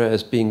Maghrib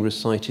prayers being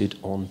recited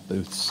on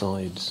both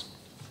sides.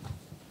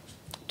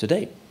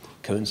 Today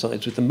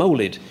coincides with the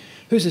Mawlid,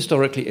 whose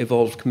historically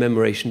evolved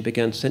commemoration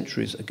began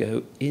centuries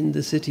ago in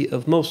the city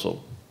of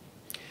Mosul.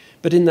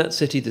 But in that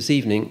city this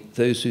evening,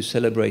 those who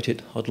celebrate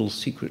it huddle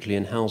secretly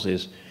in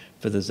houses,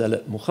 for the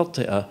zealot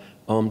mukhatti'ah,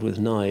 armed with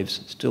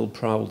knives, still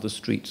prowl the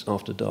streets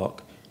after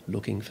dark,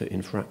 looking for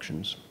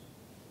infractions.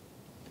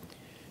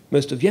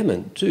 Most of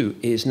Yemen, too,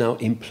 is now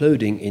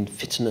imploding in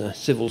fitna,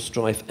 civil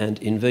strife, and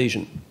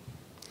invasion.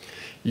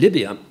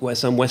 Libya, where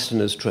some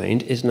Westerners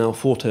trained, is now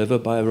fought over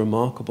by a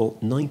remarkable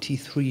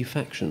 93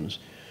 factions,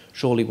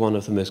 surely one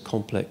of the most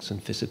complex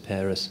and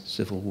vociferous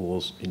civil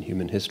wars in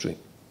human history.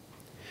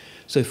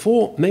 So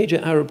 4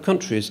 major Arab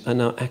countries are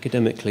now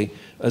academically,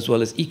 as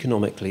well as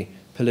economically,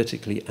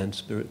 politically, and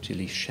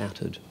spiritually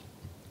shattered.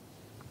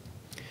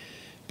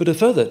 But a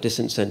further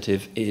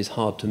disincentive is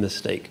hard to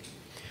mistake,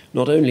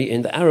 not only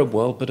in the Arab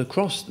world, but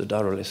across the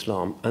Dar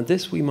al-Islam, and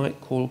this we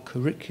might call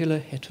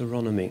curricular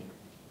heteronomy.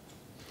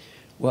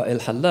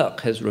 Wa'il Hallaq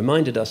has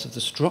reminded us of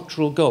the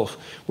structural gulf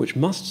which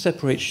must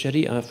separate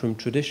Sharia from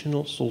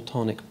traditional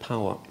sultanic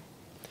power.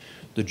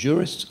 The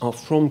jurists are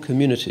from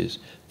communities.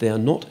 They are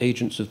not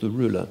agents of the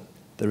ruler.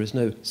 There is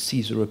no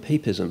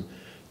Caesaropapism.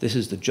 This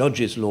is the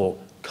judge's law,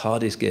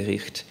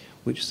 Kadisgericht,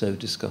 which so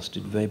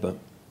disgusted Weber.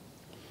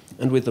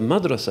 And with the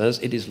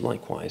madrasas, it is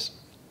likewise.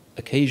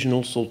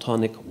 Occasional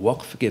sultanic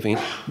waqf giving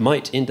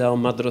might endow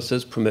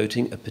madrasas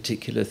promoting a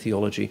particular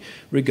theology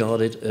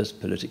regarded as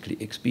politically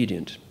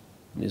expedient.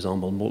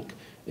 Nizam al-Mulk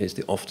is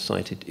the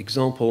oft-cited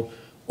example.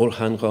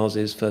 Orhan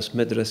Ghazi's first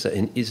madrasa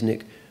in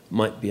Iznik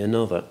might be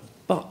another.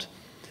 But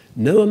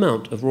no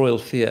amount of royal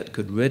fiat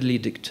could readily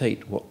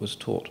dictate what was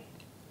taught.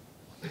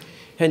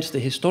 Hence the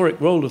historic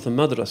role of the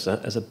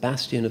madrasa as a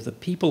bastion of the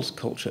people's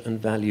culture and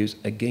values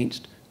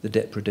against the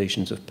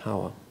depredations of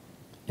power.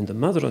 In the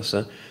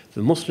madrasa,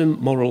 the Muslim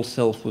moral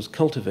self was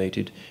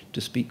cultivated to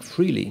speak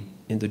freely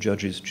in the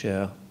judge's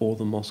chair or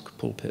the mosque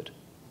pulpit.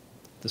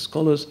 The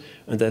scholars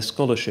and their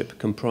scholarship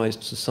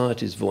comprised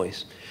society's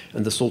voice,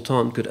 and the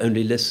sultan could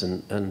only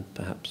listen and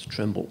perhaps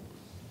tremble.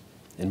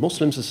 In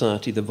Muslim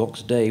society, the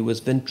vox dei was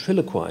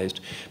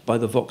ventriloquized by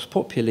the vox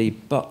populi,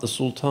 but the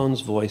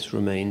sultan's voice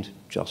remained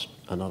just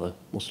another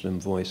Muslim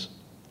voice.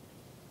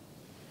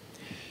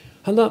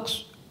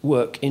 Hallaq's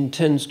work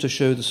intends to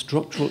show the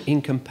structural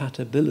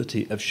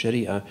incompatibility of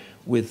Sharia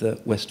with the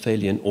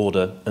Westphalian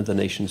order and the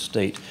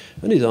nation-state,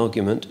 and his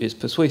argument is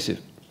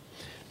persuasive.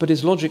 But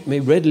his logic may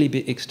readily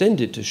be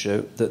extended to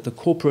show that the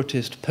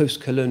corporatist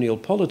post-colonial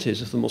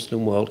polities of the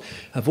Muslim world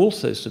have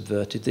also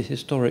subverted the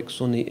historic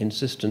Sunni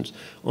insistence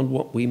on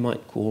what we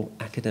might call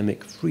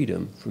academic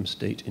freedom from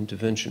state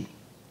intervention.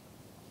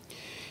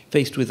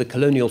 Faced with the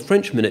colonial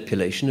French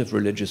manipulation of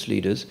religious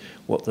leaders,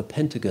 what the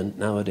Pentagon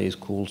nowadays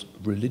calls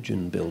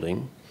religion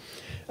building,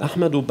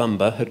 Ahmadou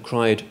Bamba had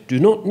cried, "Do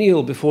not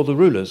kneel before the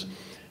rulers,"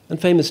 and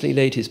famously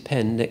laid his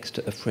pen next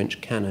to a French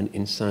cannon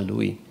in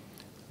Saint-Louis,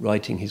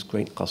 writing his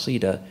great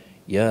qasida,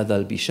 Ya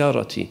Dhal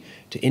Bisharati,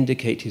 to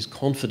indicate his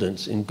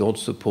confidence in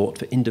God's support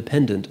for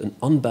independent and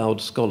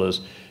unbowed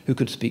scholars who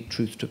could speak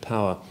truth to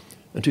power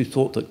and who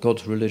thought that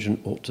God's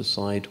religion ought to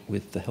side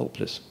with the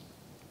helpless.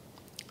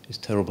 His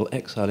terrible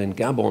exile in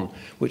Gabon,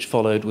 which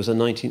followed, was a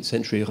 19th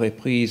century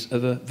reprise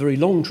of a very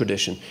long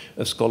tradition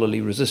of scholarly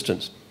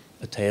resistance,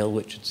 a tale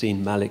which had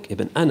seen Malik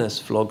ibn Anas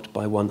flogged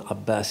by one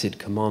Abbasid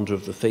commander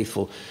of the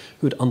faithful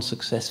who had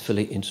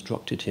unsuccessfully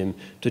instructed him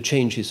to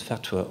change his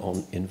fatwa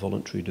on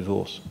involuntary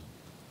divorce.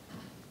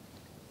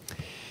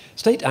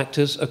 State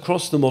actors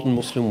across the modern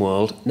Muslim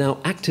world now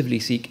actively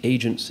seek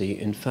agency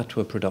in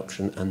fatwa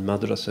production and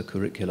madrasa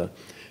curricula,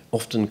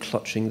 often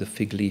clutching the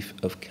fig leaf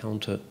of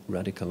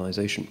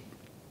counter-radicalization.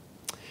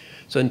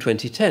 So in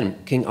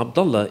 2010, King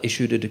Abdullah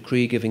issued a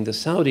decree giving the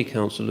Saudi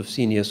Council of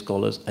Senior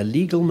Scholars a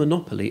legal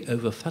monopoly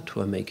over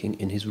fatwa making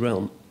in his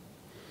realm.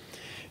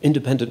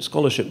 Independent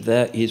scholarship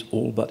there is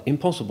all but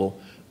impossible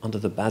under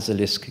the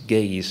basilisk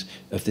gaze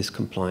of this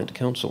compliant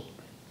council.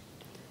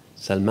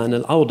 Salman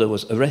al-Auda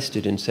was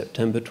arrested in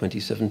September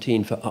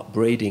 2017 for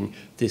upbraiding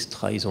this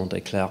trahison des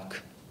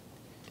clercs.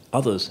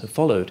 Others have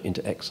followed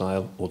into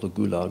exile or the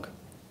gulag.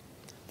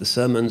 The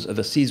sermons of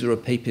a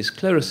Caesar-Papist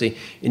clerisy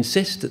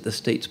insist that the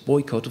state's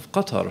boycott of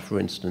Qatar, for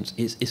instance,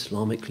 is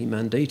Islamically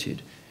mandated.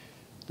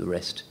 The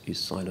rest is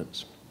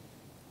silence.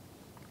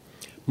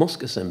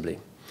 Mosque assembly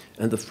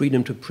and the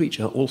freedom to preach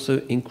are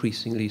also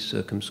increasingly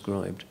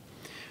circumscribed.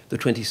 The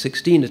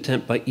 2016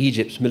 attempt by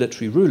Egypt's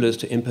military rulers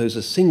to impose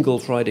a single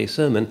Friday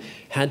sermon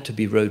had to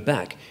be rowed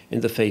back in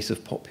the face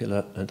of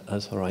popular and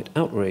Azharite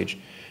outrage,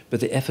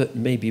 but the effort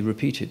may be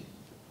repeated.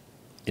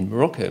 In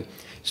Morocco,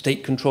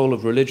 state control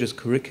of religious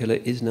curricula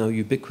is now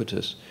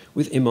ubiquitous,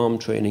 with imam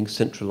training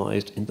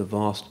centralized in the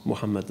vast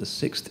Muhammad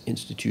VI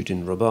Institute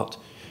in Rabat,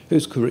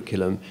 whose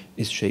curriculum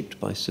is shaped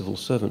by civil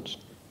servants.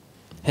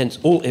 Hence,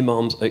 all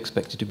imams are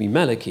expected to be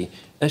Maliki,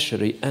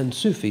 Ash'ari, and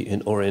Sufi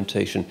in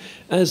orientation,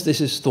 as this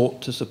is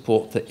thought to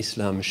support the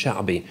Islam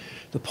Sha'bi,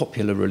 the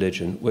popular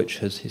religion which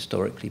has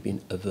historically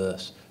been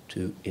averse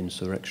to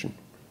insurrection.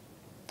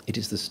 It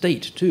is the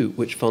state, too,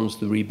 which funds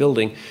the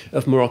rebuilding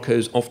of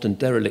Morocco's often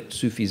derelict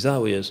Sufi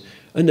zawiyas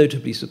and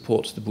notably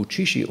supports the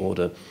Bouchichi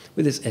order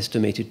with its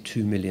estimated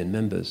 2 million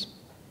members.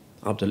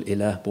 Abdul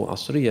Ilah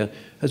Bouasriya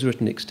has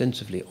written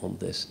extensively on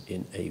this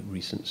in a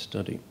recent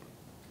study.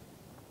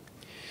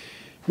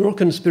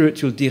 Moroccan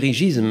spiritual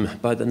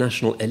dirigism by the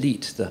national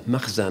elite, the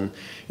Makhzan,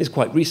 is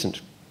quite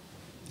recent.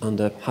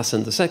 Under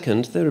Hassan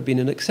II, there had been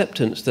an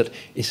acceptance that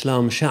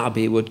Islam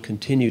Sha'bi would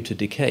continue to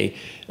decay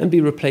and be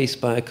replaced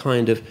by a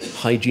kind of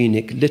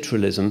hygienic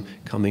literalism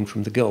coming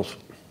from the Gulf.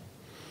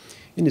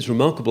 In his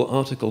remarkable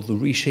article, The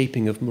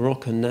Reshaping of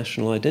Moroccan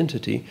National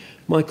Identity,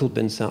 Michael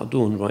Ben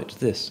Saadun writes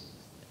this: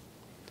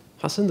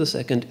 Hassan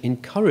II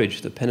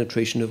encouraged the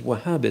penetration of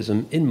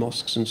Wahhabism in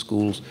mosques and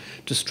schools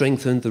to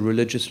strengthen the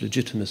religious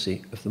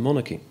legitimacy of the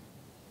monarchy.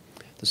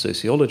 The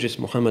sociologist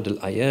Muhammad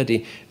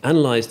al-Ayadi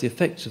analysed the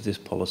effects of this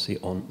policy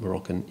on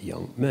Moroccan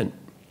young men.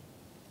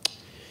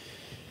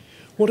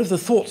 What of the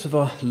thoughts of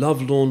our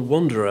lovelorn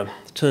wanderer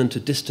turned to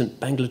distant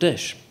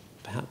Bangladesh,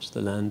 perhaps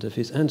the land of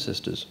his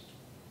ancestors?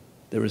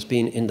 There has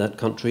been in that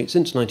country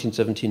since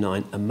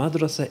 1979 a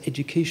Madrasa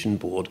Education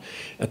Board,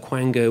 a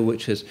quango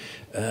which has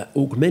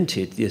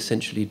augmented the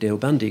essentially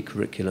Deobandi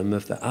curriculum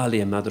of the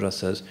Aliya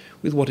Madrasas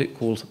with what it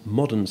calls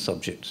modern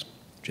subjects,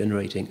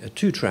 generating a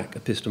two-track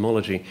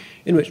epistemology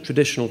in which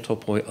traditional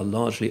topoi are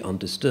largely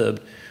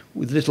undisturbed,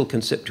 with little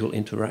conceptual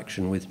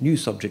interaction with new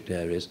subject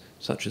areas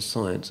such as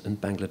science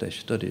and Bangladesh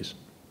studies.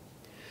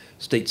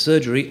 State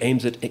surgery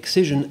aims at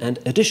excision and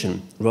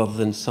addition rather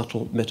than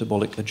subtle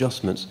metabolic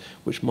adjustments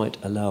which might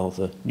allow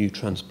the new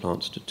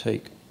transplants to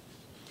take.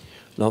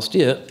 Last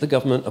year, the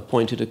government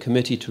appointed a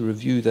committee to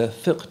review their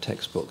fiqh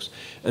textbooks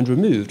and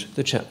removed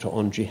the chapter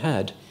on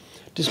jihad,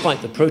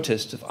 despite the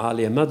protests of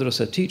Aliya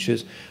Madrasa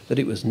teachers that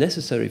it was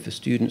necessary for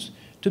students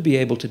to be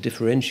able to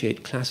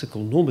differentiate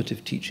classical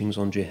normative teachings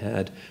on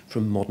jihad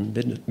from modern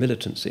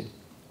militancy.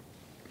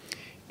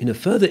 In a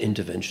further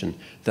intervention,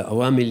 the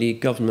Awami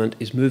League government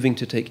is moving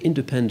to take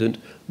independent,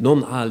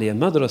 non-Aliya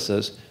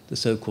madrasas, the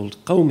so-called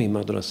Qawmi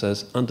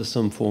madrasas, under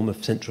some form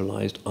of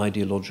centralized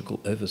ideological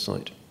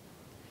oversight.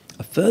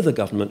 A further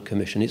government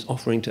commission is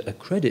offering to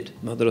accredit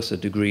madrasa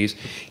degrees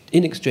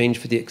in exchange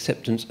for the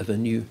acceptance of a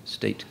new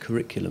state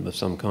curriculum of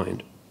some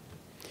kind.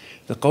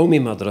 The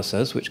Qawmi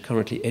madrasas, which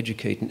currently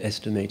educate an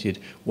estimated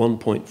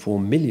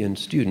 1.4 million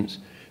students,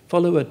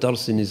 follow a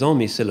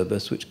Dars-i-Nizami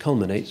syllabus which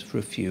culminates for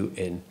a few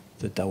in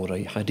the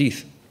Dawra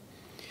Hadith.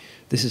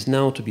 This is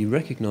now to be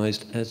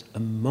recognized as a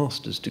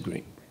master's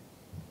degree.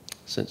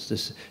 Since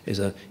this is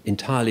an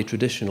entirely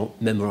traditional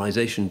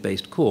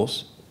memorization-based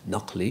course,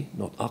 naqli,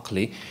 not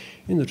aqli,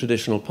 in the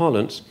traditional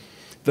parlance,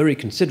 very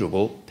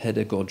considerable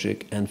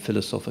pedagogic and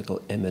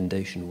philosophical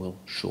emendation will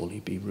surely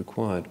be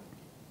required.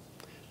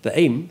 The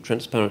aim,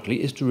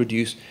 transparently, is to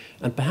reduce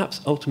and perhaps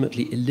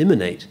ultimately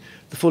eliminate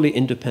the fully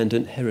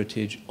independent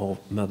heritage of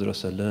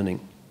madrasa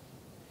learning.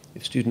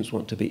 If students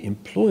want to be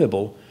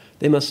employable,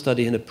 they must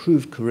study an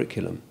approved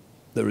curriculum.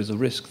 There is a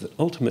risk that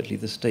ultimately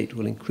the state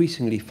will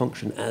increasingly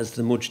function as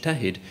the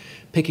mujtahid,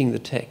 picking the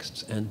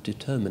texts and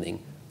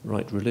determining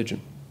right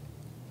religion.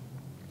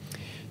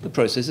 The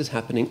process is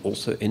happening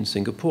also in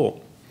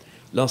Singapore.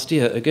 Last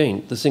year,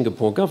 again, the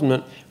Singapore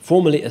government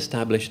formally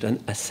established an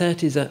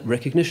Asatiza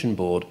Recognition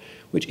Board,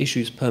 which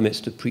issues permits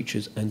to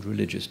preachers and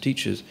religious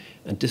teachers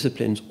and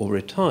disciplines or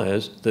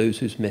retires those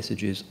whose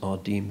messages are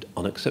deemed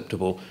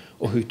unacceptable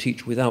or who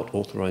teach without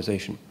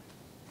authorization.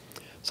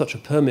 Such a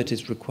permit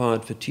is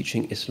required for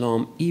teaching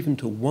Islam even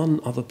to one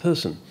other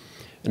person,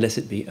 unless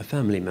it be a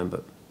family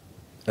member.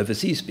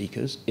 Overseas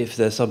speakers, if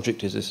their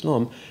subject is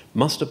Islam,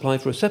 must apply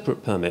for a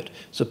separate permit,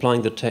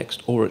 supplying the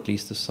text or at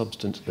least the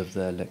substance of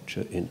their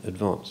lecture in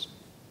advance.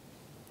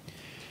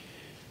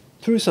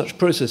 Through such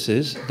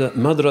processes, the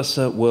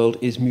madrasa world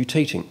is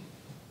mutating.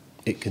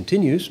 It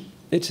continues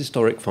its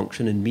historic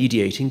function in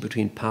mediating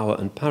between power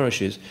and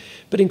parishes,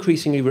 but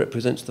increasingly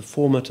represents the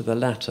former to the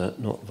latter,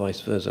 not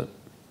vice versa.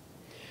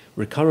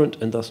 Recurrent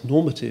and thus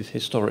normative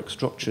historic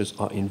structures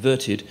are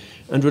inverted,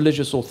 and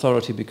religious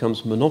authority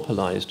becomes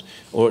monopolized,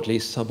 or at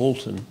least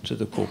subaltern to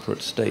the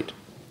corporate state.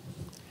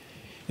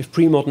 If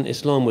pre-modern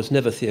Islam was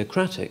never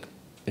theocratic,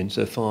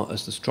 insofar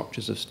as the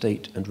structures of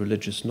state and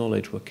religious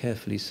knowledge were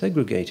carefully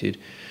segregated,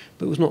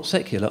 but was not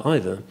secular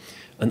either,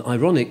 an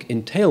ironic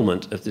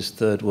entailment of this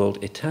third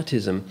world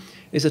etatism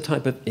is a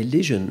type of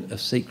elision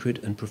of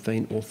sacred and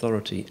profane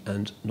authority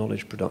and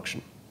knowledge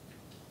production.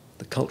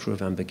 The culture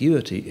of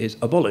ambiguity is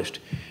abolished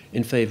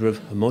in favor of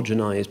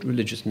homogenized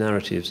religious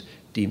narratives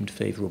deemed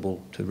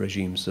favorable to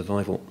regime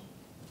survival.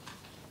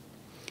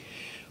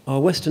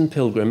 Our Western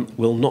pilgrim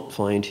will not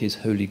find his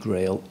holy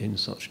grail in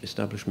such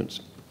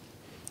establishments.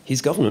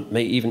 His government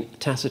may even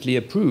tacitly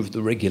approve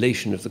the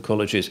regulation of the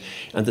colleges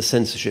and the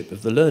censorship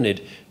of the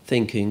learned,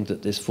 thinking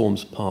that this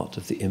forms part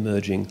of the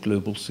emerging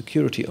global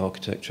security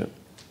architecture.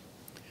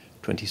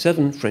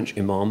 27 French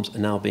imams are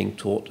now being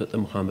taught at the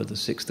Muhammad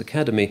VI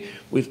Academy,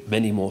 with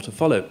many more to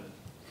follow.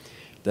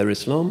 Their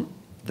Islam,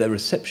 their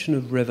reception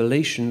of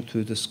revelation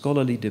through the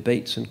scholarly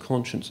debates and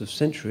conscience of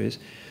centuries,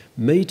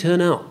 may turn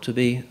out to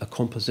be a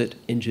composite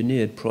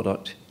engineered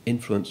product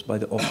influenced by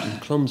the often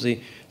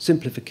clumsy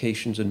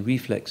simplifications and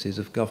reflexes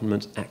of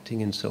governments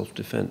acting in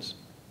self-defense.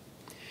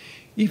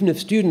 Even if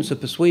students are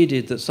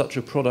persuaded that such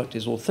a product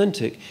is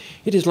authentic,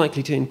 it is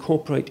likely to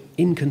incorporate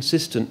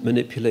inconsistent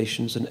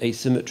manipulations and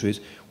asymmetries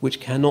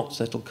which cannot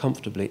settle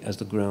comfortably as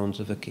the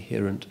grounds of a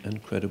coherent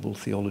and credible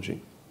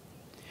theology.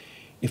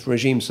 if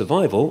regime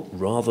survival,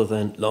 rather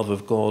than love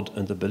of God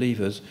and the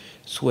believers,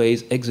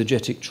 sways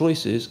exegetic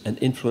choices and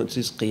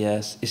influences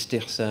qiyas,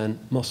 istihsan,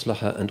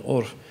 maslaha and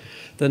urf,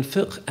 then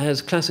fiqh,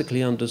 as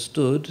classically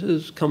understood,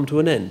 has come to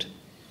an end.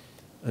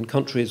 And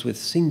countries with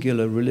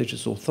singular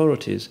religious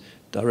authorities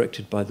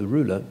directed by the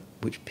ruler,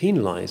 which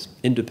penalize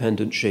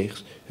independent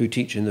sheikhs who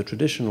teach in the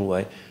traditional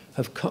way,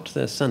 have cut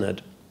their sanad,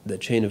 their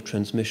chain of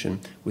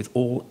transmission, with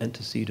all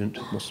antecedent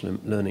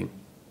Muslim learning.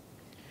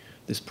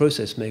 This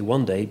process may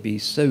one day be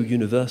so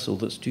universal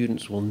that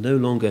students will no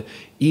longer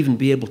even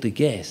be able to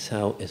guess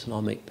how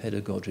Islamic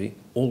pedagogy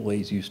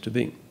always used to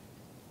be.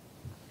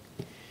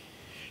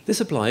 This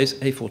applies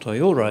a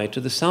fortiori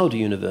to the Saudi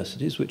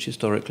universities, which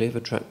historically have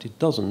attracted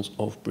dozens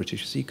of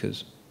British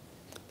seekers.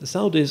 The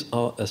Saudis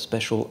are a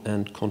special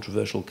and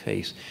controversial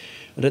case,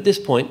 and at this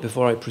point,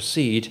 before I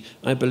proceed,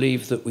 I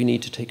believe that we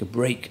need to take a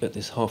break at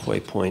this halfway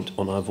point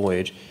on our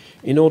voyage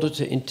in order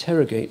to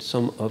interrogate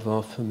some of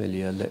our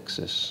familiar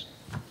lexis.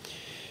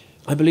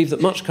 I believe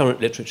that much current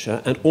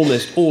literature and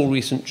almost all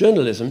recent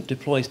journalism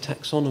deploys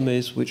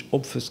taxonomies which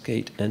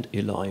obfuscate and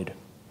elide.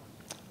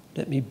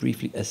 Let me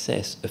briefly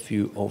assess a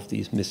few of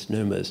these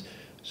misnomers,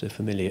 so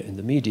familiar in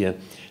the media,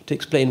 to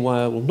explain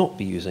why I will not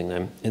be using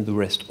them in the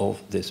rest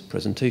of this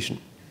presentation.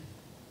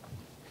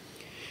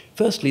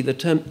 Firstly, the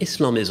term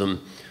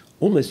Islamism,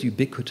 almost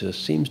ubiquitous,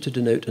 seems to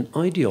denote an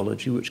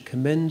ideology which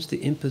commends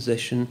the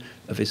imposition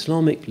of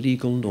Islamic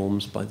legal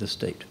norms by the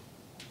state.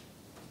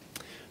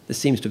 This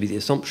seems to be the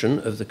assumption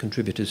of the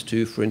contributors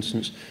to, for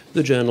instance,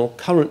 the journal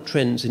Current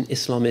Trends in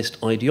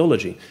Islamist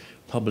Ideology,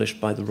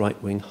 published by the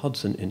right-wing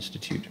Hudson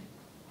Institute.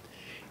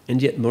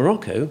 And yet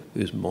Morocco,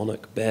 whose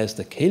monarch bears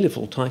the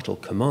caliphal title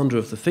Commander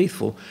of the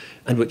Faithful,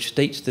 and which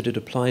states that it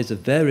applies a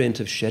variant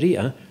of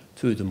Sharia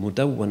through the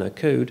Mudawwana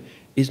Code,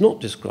 is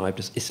not described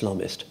as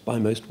Islamist by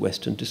most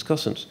Western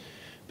discussants,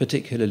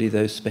 particularly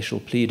those special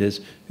pleaders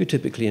who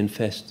typically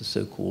infest the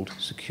so-called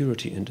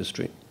security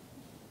industry.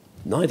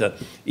 Neither,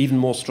 even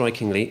more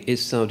strikingly,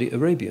 is Saudi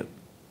Arabia.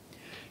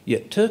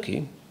 Yet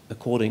Turkey,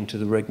 according to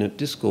the regnant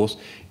discourse,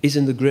 is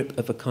in the grip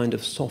of a kind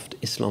of soft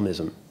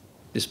Islamism,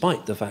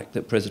 despite the fact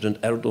that President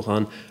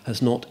Erdogan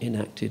has not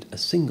enacted a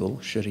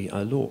single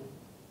Sharia law.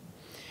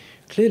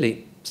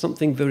 Clearly,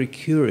 something very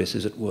curious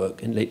is at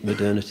work in late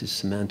modernity's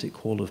semantic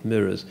hall of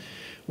mirrors.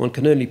 One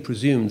can only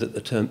presume that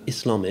the term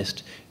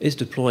Islamist is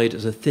deployed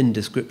as a thin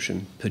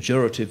description,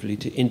 pejoratively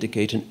to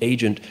indicate an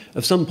agent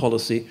of some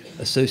policy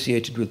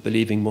associated with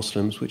believing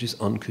Muslims which is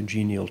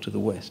uncongenial to the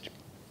West.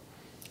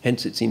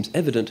 Hence, it seems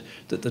evident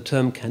that the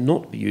term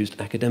cannot be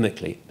used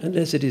academically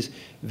unless it is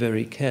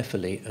very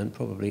carefully and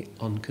probably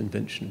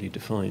unconventionally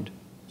defined.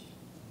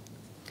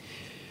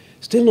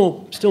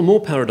 Still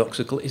more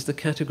paradoxical is the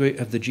category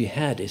of the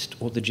jihadist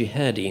or the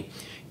jihadi,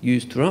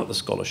 used throughout the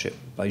scholarship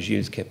by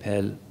Gilles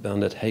Kepel,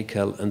 Bernard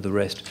Haeckel, and the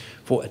rest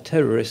for a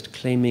terrorist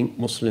claiming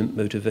Muslim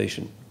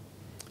motivation.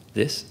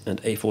 This, and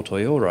a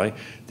fortiori,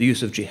 the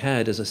use of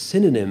jihad as a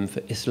synonym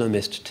for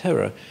Islamist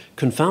terror,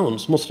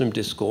 confounds Muslim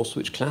discourse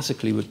which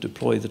classically would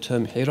deploy the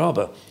term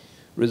hiraba,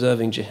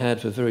 reserving jihad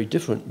for very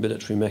different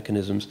military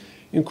mechanisms,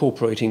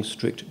 incorporating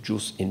strict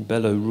jus in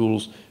bello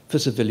rules for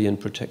civilian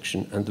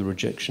protection and the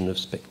rejection of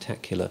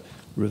spectacular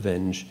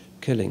revenge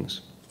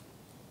killings.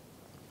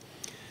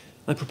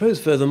 I propose,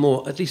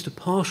 furthermore, at least a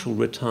partial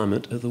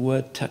retirement of the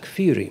word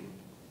takfiri.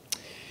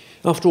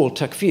 After all,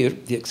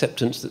 takfir, the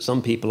acceptance that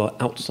some people are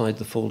outside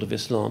the fold of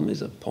Islam,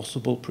 is a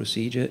possible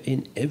procedure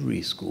in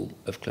every school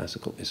of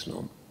classical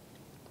Islam.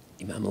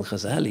 Imam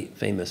al-Ghazali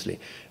famously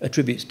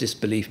attributes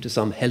disbelief to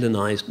some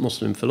Hellenized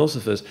Muslim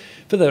philosophers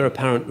for their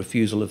apparent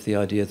refusal of the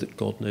idea that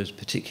God knows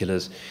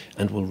particulars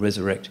and will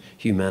resurrect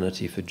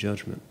humanity for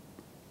judgment.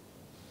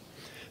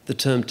 The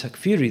term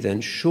takfiri,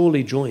 then,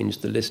 surely joins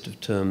the list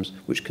of terms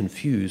which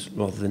confuse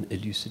rather than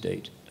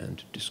elucidate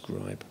and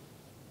describe.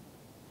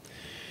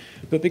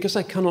 But because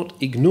I cannot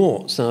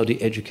ignore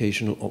Saudi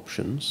educational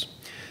options,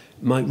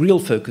 my real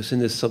focus in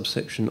this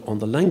subsection on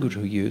the language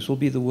we use will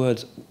be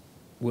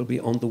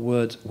on the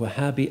words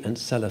Wahhabi and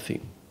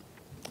Salafi.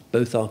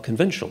 Both are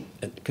conventional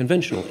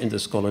in the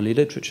scholarly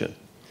literature.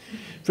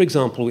 For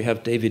example, we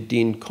have David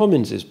Dean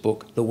Commins's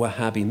book, The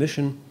Wahhabi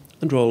Mission,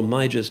 and Roel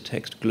Meijer's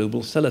text,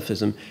 Global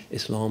Salafism,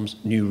 Islam's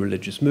New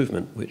Religious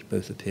Movement, which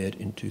both appeared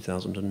in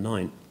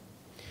 2009.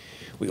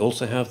 We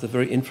also have the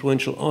very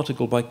influential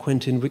article by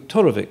Quentin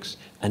Viktorovic's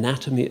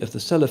Anatomy of the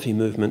Salafi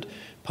Movement,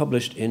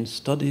 published in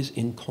Studies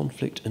in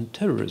Conflict and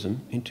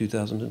Terrorism in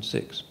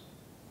 2006.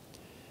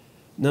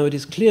 Now, it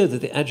is clear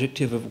that the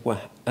adjective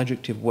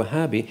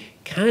Wahhabi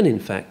can, in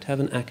fact, have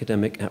an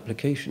academic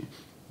application,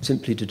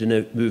 simply to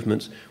denote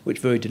movements which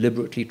very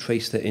deliberately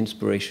trace their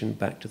inspiration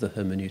back to the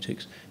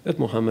hermeneutics of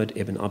Muhammad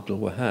ibn Abdul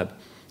Wahhab,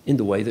 in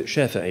the way that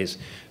Shafi'is,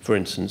 for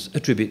instance,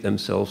 attribute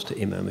themselves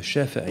to Imam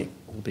al-Shafi'i,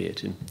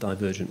 albeit in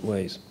divergent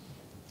ways.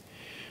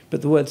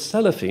 But the word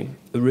Salafi,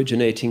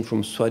 originating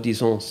from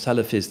soi-disant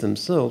Salafis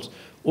themselves,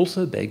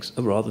 also begs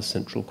a rather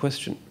central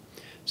question,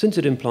 since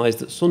it implies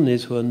that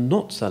Sunnis who are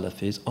not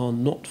Salafis are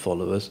not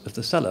followers of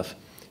the Salaf,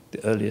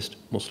 the earliest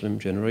Muslim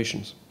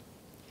generations.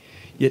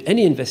 Yet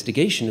any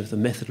investigation of the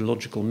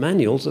methodological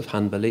manuals of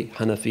Hanbali,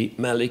 Hanafi,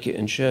 Maliki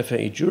and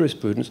Shafi'i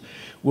jurisprudence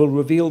will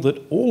reveal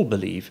that all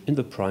believe in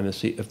the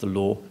primacy of the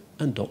law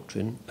and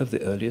doctrine of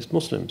the earliest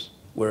Muslims,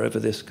 wherever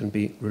this can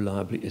be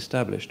reliably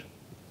established.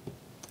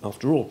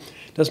 After all,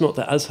 does not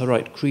the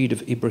Azharite creed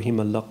of Ibrahim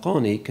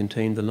al-Laqani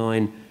contain the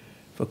line,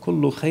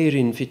 فَكُلُّ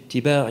خَيْرٍ فِي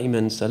اتِّبَاعِ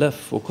مَنْ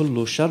سَلَفْ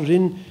وَكُلُّ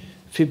شَرٍ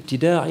فِي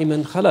ابْتِدَاعِ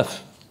مَنْ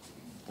خَلَفْ?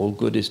 All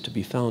good is to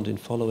be found in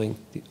following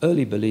the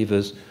early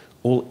believers,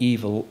 all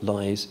evil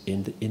lies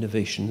in the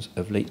innovations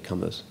of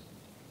latecomers.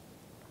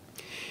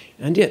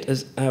 And yet,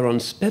 as Aaron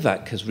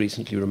Spevak has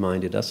recently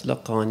reminded us,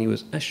 Laqani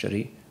was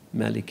Ash'ari,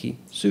 Maliki,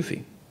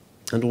 Sufi.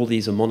 And all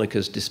these are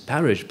monikers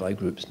disparaged by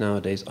groups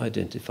nowadays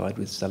identified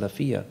with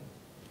Salafiyya.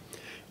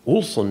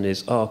 All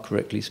Sunnis are,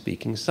 correctly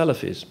speaking,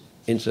 Salafis,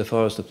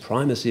 insofar as the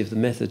primacy of the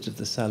methods of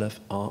the Salaf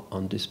are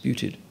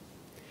undisputed.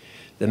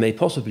 There may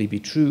possibly be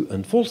true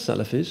and false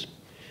Salafis,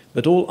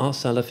 but all are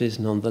Salafis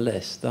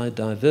nonetheless, their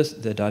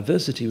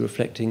diversity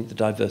reflecting the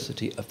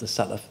diversity of the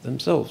Salaf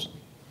themselves.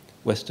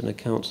 Western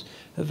accounts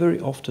have very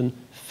often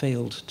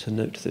failed to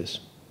note this.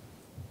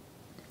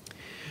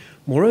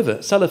 Moreover,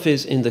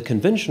 Salafis in the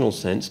conventional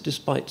sense,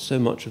 despite so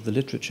much of the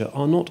literature,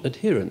 are not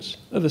adherents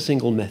of a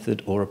single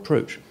method or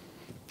approach.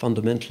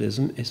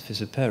 Fundamentalism is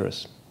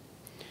vociferous.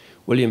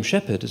 William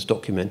Shepherd has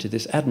documented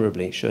this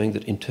admirably, showing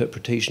that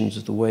interpretations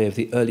of the way of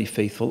the early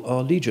faithful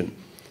are legion.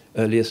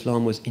 Early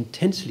Islam was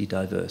intensely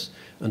diverse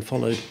and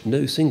followed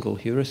no single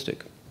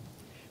heuristic.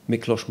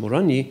 Miklos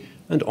Mourani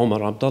and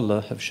Omar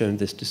Abdallah have shown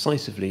this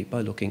decisively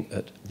by looking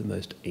at the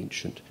most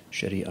ancient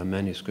Sharia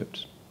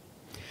manuscripts.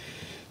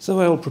 So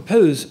I will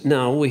propose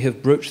now we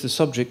have broached the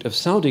subject of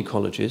Saudi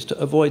colleges to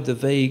avoid the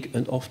vague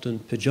and often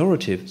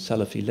pejorative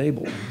Salafi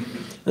label,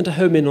 and to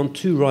home in on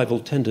two rival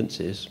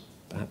tendencies,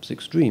 perhaps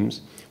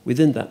extremes,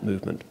 within that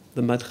movement,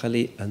 the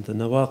Madkhali and the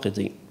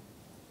Nawaqidi.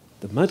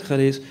 The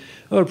Madkhalis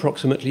are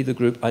approximately the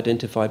group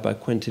identified by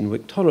Quentin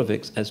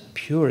Wiktorovics as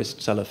purist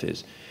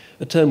Salafis,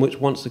 a term which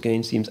once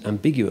again seems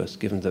ambiguous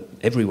given that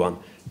everyone,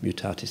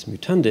 mutatis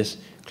mutandis,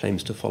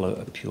 claims to follow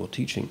a pure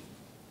teaching.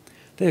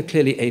 They are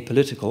clearly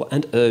apolitical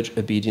and urge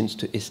obedience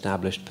to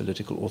established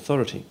political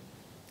authority.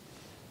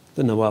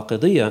 The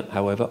Nawaqidiyya,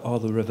 however, are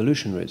the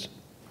revolutionaries.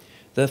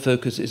 Their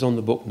focus is on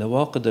the book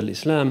Nawaqid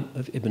al-Islam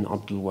of Ibn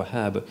Abdul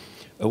Wahhab,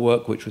 a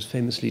work which was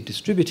famously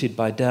distributed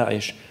by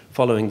Daesh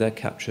following their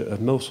capture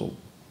of Mosul.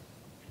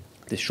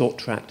 This short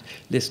tract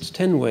lists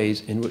 10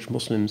 ways in which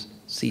Muslims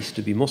cease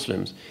to be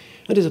Muslims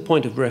and is a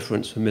point of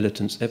reference for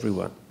militants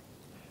everywhere.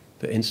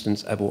 For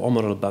instance, Abu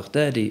Omar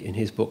al-Baghdadi, in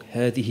his book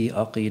هَذِهِ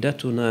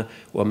أَقِيدَتُنَا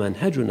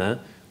وَمَنْهَجُنَا,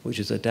 which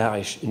is a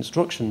Daesh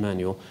instruction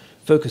manual,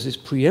 focuses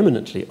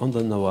preeminently on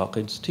the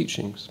Nawaqid's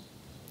teachings.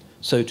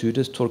 So too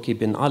does Turki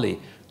bin Ali,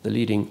 the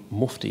leading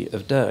mufti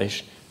of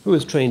Daesh, who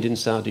was trained in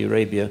Saudi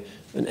Arabia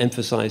and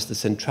emphasized the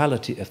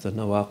centrality of the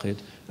Nawaqid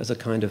as a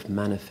kind of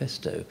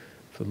manifesto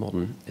for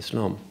modern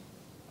Islam.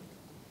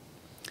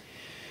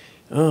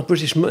 Our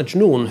British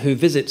Majnoon, who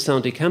visits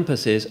Saudi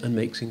campuses and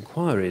makes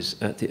inquiries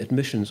at the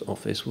admissions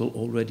office, will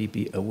already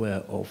be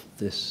aware of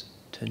this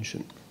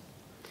tension.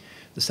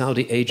 The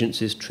Saudi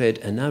agencies tread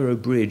a narrow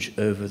bridge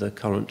over the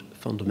current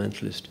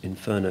fundamentalist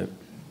inferno.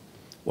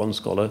 One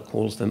scholar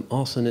calls them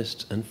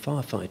arsonists and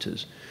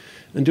firefighters,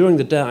 and during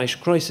the Daesh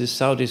crisis,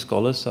 Saudi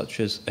scholars such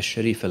as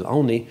Al-Sharif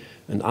al-Auni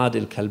and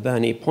Adil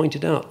Kalbani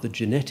pointed out the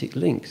genetic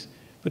links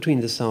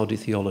between the Saudi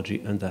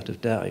theology and that of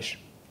Daesh.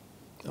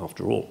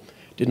 After all,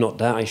 did not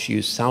Daesh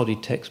use Saudi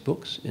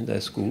textbooks in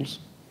their schools?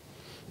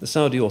 The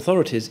Saudi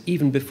authorities,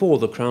 even before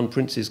the Crown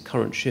Prince's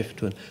current shift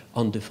to an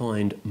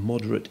undefined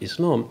moderate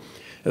Islam,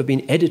 have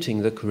been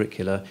editing the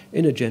curricula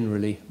in a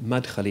generally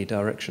Madkhali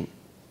direction.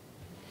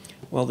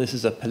 While this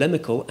is a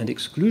polemical and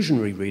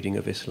exclusionary reading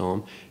of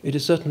Islam, it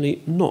is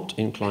certainly not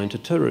inclined to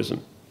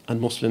terrorism,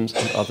 and Muslims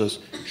and others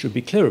should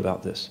be clear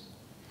about this.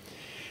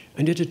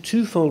 And yet a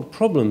twofold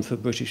problem for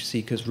British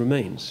seekers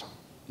remains.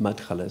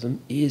 Madkhalism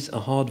is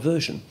a hard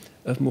version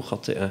of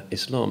Mukhati'ah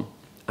Islam,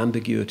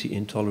 ambiguity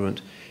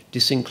intolerant,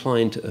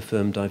 disinclined to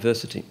affirm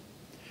diversity.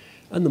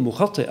 And the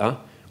Mukhati'ah,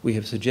 we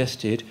have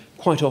suggested,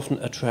 quite often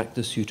attract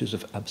the suitors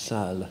of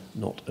Absal,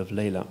 not of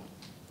Layla.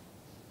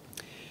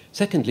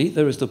 Secondly,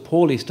 there is the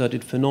poorly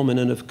studied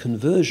phenomenon of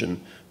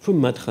conversion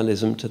from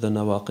Madkhalism to the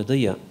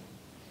Nawaqidiyya.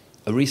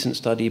 A recent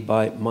study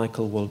by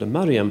Michael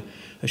Walder-Mariam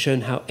has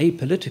shown how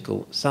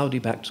apolitical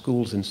Saudi-backed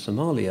schools in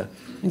Somalia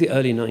in the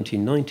early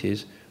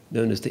 1990s,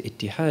 known as the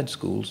Ittihad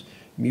schools,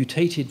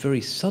 mutated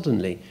very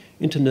suddenly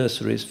into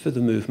nurseries for the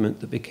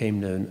movement that became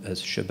known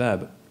as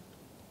Shabab.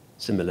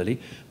 Similarly,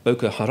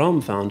 Boko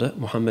Haram founder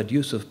Muhammad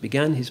Yusuf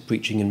began his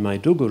preaching in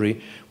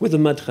Maiduguri with the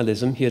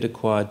Madkhalism he had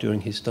acquired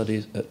during his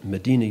studies at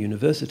Medina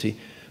University,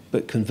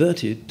 but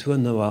converted to a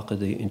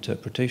Nawaqidi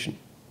interpretation.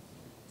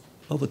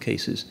 Other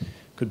cases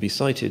could be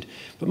cited,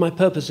 but my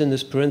purpose in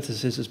this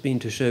parenthesis has been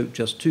to show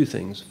just two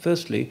things.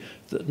 Firstly,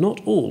 that not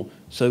all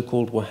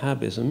so-called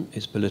Wahhabism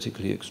is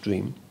politically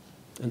extreme,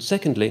 and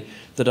secondly,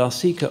 that our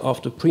seeker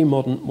after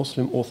pre-modern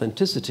Muslim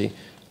authenticity,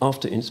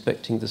 after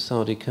inspecting the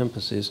Saudi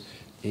campuses,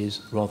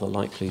 is rather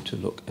likely to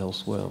look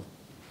elsewhere.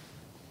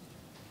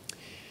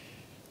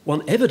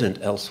 One evident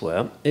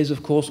elsewhere is,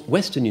 of course,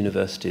 Western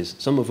universities,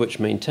 some of which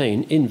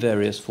maintain, in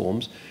various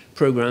forms,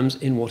 programs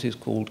in what is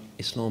called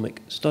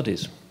Islamic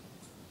studies.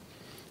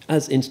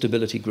 As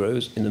instability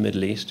grows in the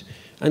Middle East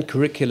and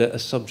curricula are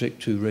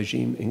subject to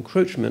regime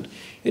encroachment,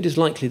 it is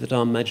likely that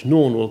our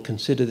Majnoon will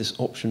consider this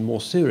option more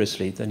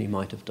seriously than he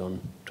might have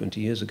done 20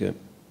 years ago.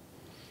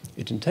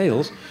 It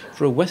entails,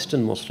 for a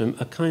Western Muslim,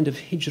 a kind of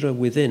hijrah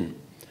within,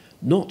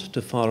 not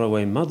to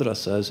faraway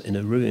madrasas in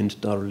a ruined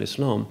Darul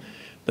Islam,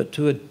 but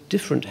to a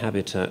different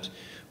habitat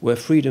where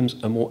freedoms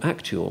are more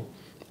actual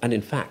and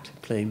in fact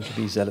claim to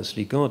be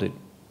zealously guarded.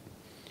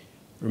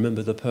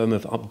 Remember the poem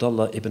of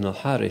Abdullah ibn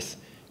al-Harith,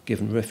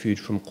 given refuge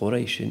from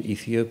Quraysh in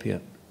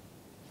Ethiopia.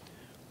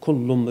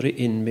 كل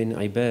امرئ من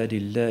عباد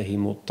الله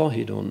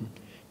مضطهد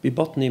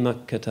ببطن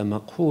مكة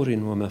مقهور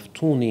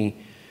ومفتون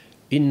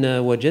إنا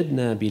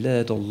وجدنا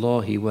بلاد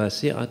الله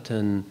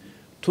واسعة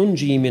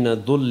تنجي من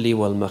الذل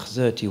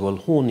والمخزاة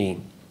والهون.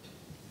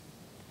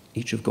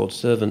 Each of God's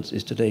servants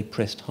is today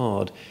pressed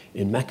hard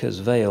in Mecca's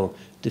vale,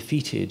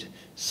 defeated,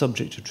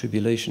 subject to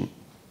tribulation.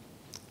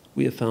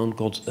 We have found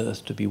God's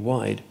earth to be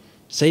wide,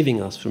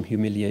 saving us from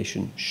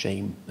humiliation,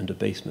 shame, and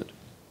abasement.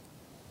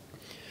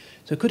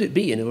 So could it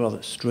be, in a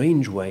rather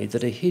strange way,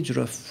 that a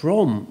hijrah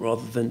from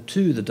rather than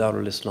to the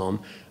Darul Islam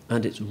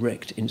and its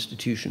wrecked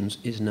institutions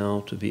is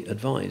now to be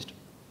advised?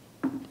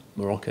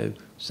 Morocco,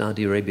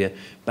 Saudi Arabia,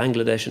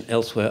 Bangladesh and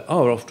elsewhere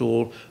are, after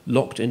all,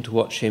 locked into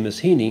what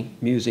Seamus Heaney,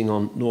 musing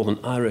on Northern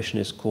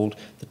Irishness, called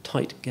the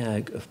tight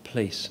gag of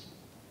place.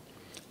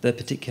 Their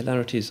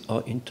particularities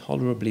are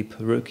intolerably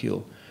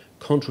parochial.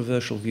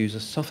 Controversial views are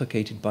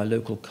suffocated by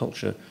local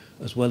culture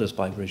as well as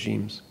by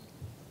regimes.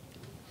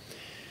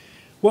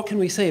 What can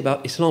we say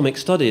about Islamic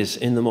studies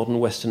in the modern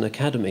Western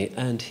academy?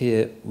 And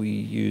here we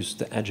use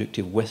the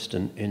adjective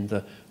Western in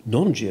the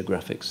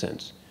non-geographic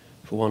sense.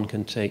 For one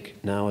can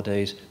take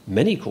nowadays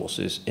many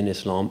courses in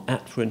Islam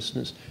at, for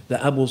instance,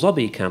 the Abu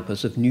Dhabi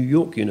campus of New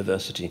York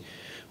University,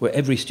 where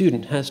every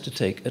student has to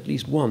take at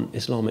least one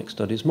Islamic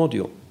studies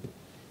module.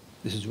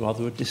 This is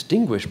rather a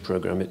distinguished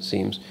program, it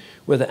seems,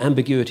 where the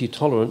ambiguity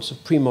tolerance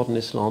of pre-modern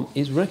Islam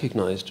is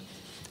recognized.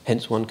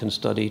 Hence one can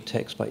study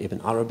texts by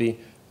Ibn Arabi,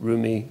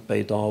 Rumi,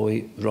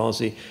 Baydawi,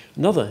 Razi,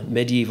 and other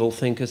medieval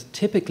thinkers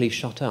typically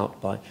shut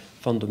out by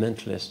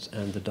fundamentalists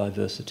and the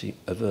diversity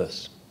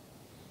averse.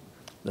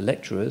 The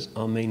lecturers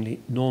are mainly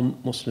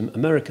non-Muslim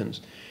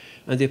Americans,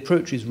 and the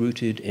approach is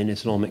rooted in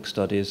Islamic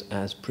studies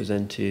as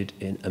presented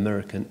in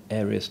American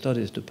area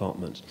studies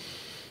departments,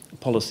 a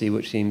policy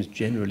which seems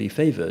generally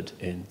favored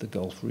in the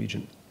Gulf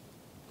region.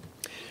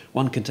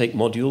 One can take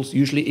modules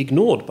usually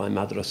ignored by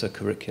madrasa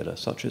curricula,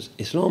 such as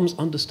Islam's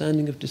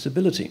understanding of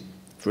disability,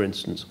 for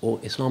instance, or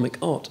Islamic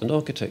art and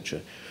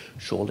architecture.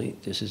 Surely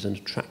this is an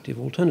attractive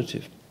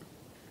alternative.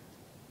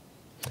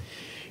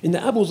 In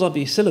the Abu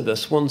Dhabi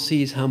syllabus, one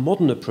sees how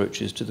modern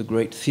approaches to the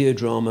great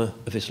theodrama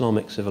of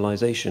Islamic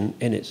civilization,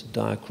 in its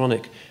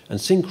diachronic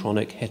and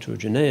synchronic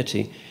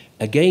heterogeneity,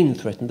 again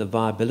threaten the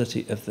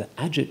viability of the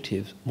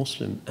adjectives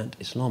Muslim and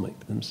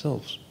Islamic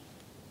themselves.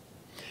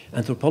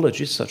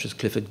 Anthropologists such as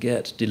Clifford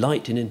Geertz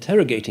delight in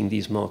interrogating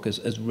these markers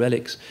as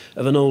relics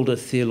of an older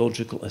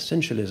theological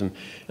essentialism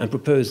and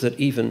propose that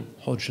even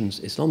Hodgson's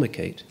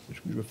Islamicate,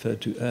 which we referred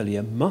to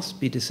earlier,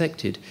 must be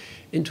dissected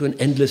into an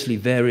endlessly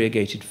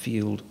variegated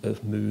field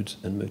of moods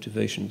and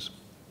motivations.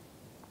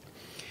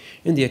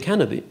 In the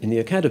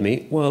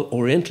academy, while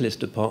Orientalist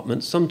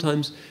departments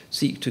sometimes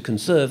seek to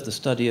conserve the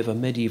study of a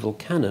medieval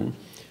canon,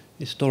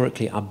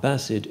 historically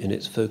Abbasid in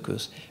its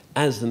focus,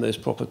 as the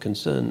most proper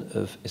concern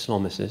of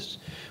Islamicists,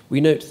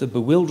 we note the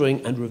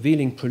bewildering and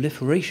revealing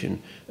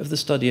proliferation of the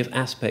study of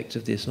aspects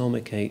of the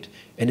Islamicate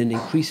in an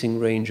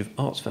increasing range of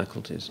arts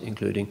faculties,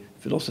 including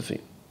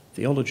philosophy,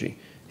 theology,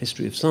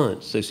 history of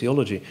science,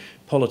 sociology,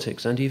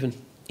 politics, and even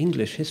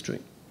English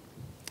history.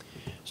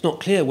 It's not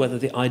clear whether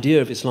the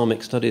idea of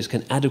Islamic studies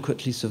can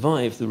adequately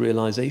survive the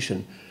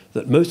realization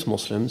that most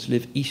Muslims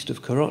live east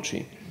of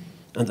Karachi,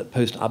 and that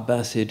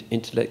post-Abbasid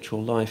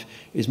intellectual life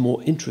is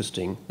more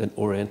interesting than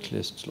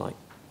Orientalists like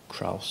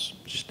Krauss,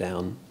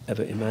 Stern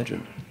ever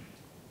imagined.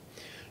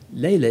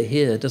 Layla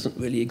here doesn't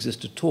really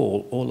exist at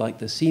all, or like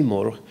the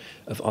Seymour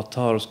of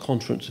Attar's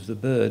Conference of the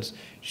Birds,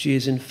 she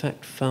is in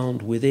fact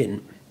found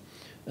within,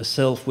 a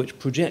self which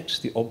projects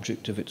the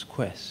object of its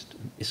quest,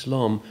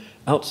 Islam,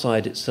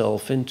 outside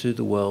itself into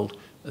the world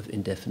of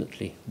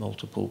indefinitely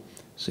multiple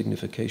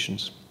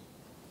significations.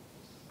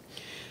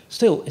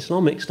 Still,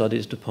 Islamic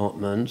studies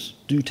departments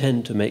do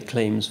tend to make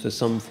claims for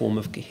some form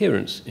of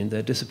coherence in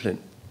their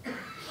discipline.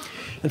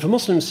 And for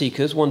Muslim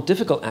seekers, one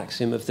difficult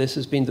axiom of this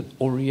has been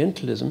that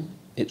Orientalism,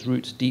 its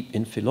roots deep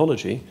in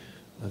philology,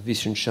 a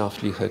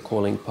wissenschaftliche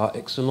calling par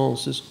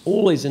excellence, has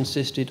always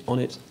insisted on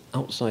its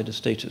outsider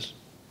status.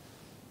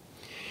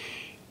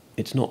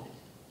 It's not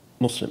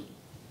Muslim.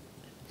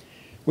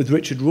 With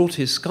Richard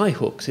Rorty's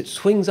skyhooks, it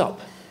swings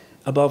up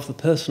above the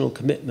personal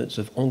commitments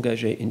of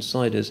engagé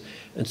insiders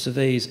and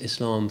surveys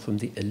Islam from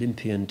the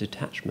Olympian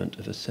detachment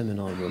of a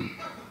seminar room.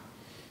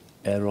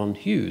 Aaron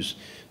Hughes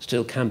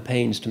still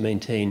campaigns to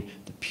maintain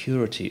the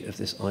purity of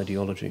this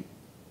ideology.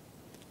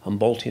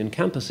 Humboldtian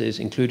campuses,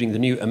 including the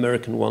new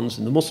American ones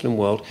in the Muslim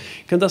world,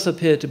 can thus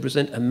appear to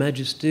present a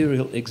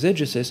magisterial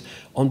exegesis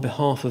on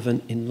behalf of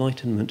an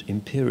Enlightenment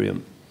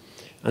imperium.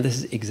 And this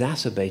is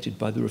exacerbated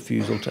by the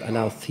refusal to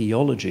allow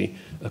theology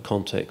a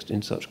context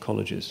in such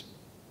colleges.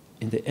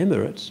 In the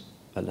Emirates,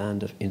 a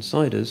land of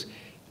insiders,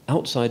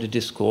 outsider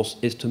discourse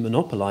is to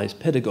monopolize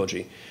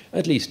pedagogy,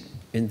 at least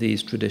in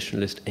these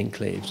traditionalist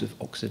enclaves of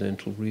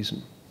Occidental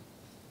reason.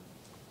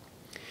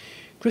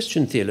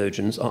 Christian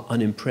theologians are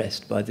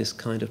unimpressed by this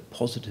kind of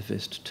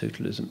positivist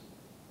totalism.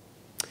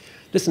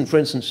 Listen, for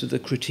instance, to the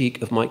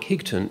critique of Mike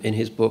Higton in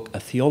his book, A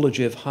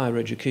Theology of Higher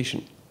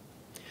Education.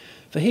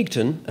 For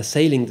Higton,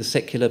 assailing the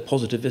secular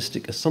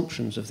positivistic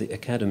assumptions of the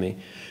academy,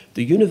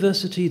 the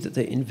university that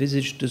they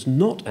envisage does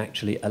not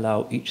actually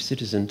allow each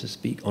citizen to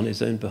speak on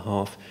his own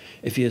behalf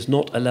if he is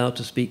not allowed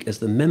to speak as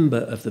the member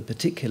of the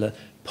particular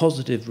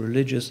positive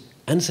religious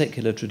and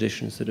secular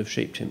traditions that have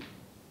shaped him.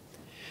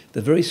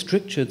 The very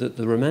stricture that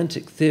the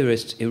romantic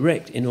theorists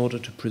erect in order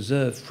to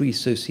preserve free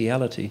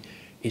sociality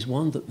is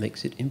one that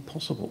makes it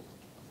impossible.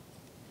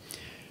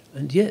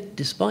 And yet,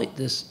 despite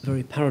this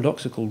very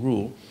paradoxical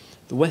rule,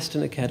 the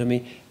Western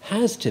Academy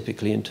has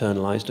typically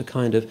internalized a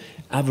kind of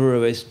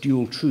Averroes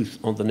dual truth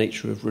on the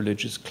nature of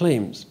religious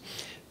claims.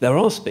 There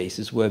are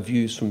spaces where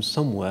views from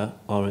somewhere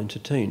are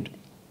entertained.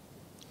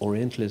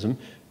 Orientalism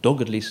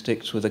doggedly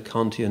sticks with a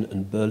Kantian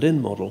and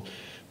Berlin model,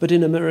 but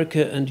in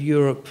America and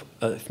Europe,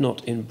 if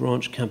not in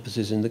branch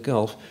campuses in the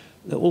Gulf,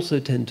 there also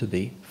tend to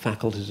be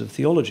faculties of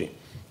theology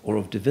or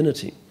of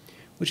divinity,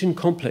 which in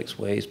complex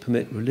ways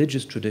permit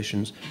religious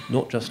traditions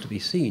not just to be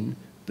seen,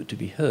 but to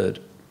be heard.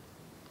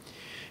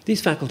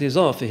 These faculties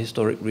are, for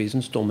historic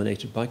reasons,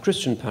 dominated by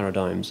Christian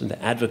paradigms, and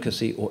the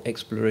advocacy or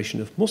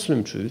exploration of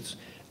Muslim truths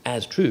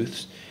as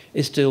truths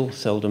is still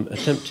seldom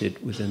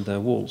attempted within their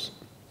walls.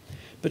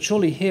 But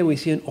surely here we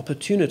see an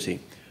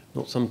opportunity,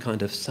 not some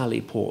kind of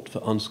sally port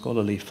for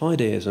unscholarly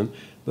fideism,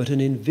 but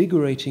an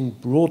invigorating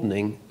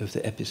broadening of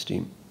the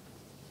episteme.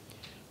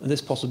 And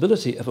this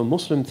possibility of a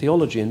Muslim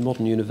theology in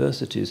modern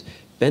universities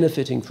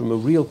benefiting from a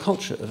real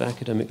culture of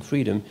academic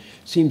freedom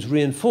seems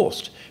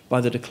reinforced by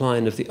the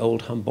decline of the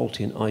old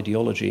Humboldtian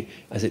ideology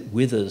as it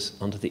withers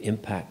under the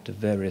impact of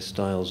various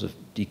styles of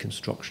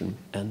deconstruction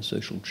and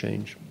social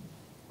change.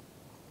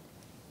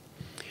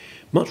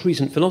 Much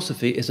recent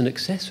philosophy is an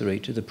accessory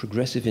to the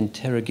progressive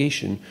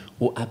interrogation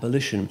or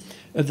abolition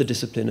of the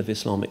discipline of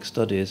Islamic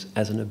studies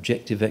as an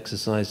objective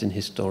exercise in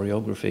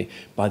historiography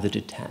by the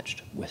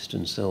detached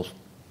Western self.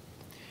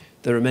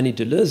 There are many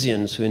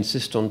Deleuzians who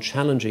insist on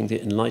challenging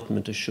the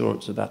Enlightenment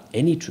assurance about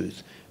any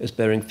truth as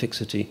bearing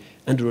fixity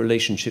and a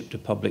relationship to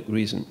public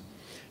reason.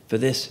 For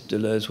this,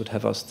 Deleuze would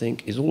have us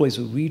think, is always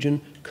a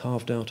region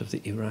carved out of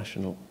the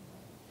irrational.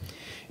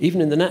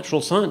 Even in the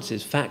natural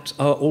sciences, facts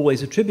are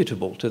always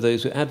attributable to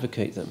those who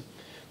advocate them.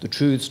 The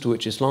truths to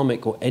which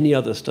Islamic or any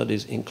other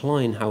studies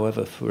incline,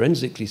 however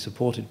forensically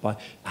supported by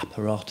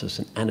apparatus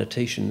and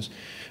annotations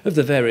of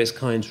the various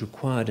kinds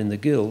required in the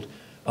guild,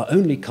 are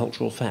only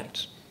cultural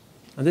facts.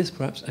 And this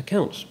perhaps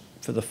accounts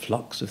for the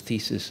flux of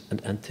thesis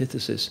and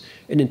antithesis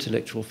in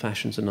intellectual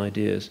fashions and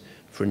ideas,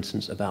 for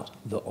instance, about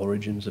the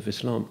origins of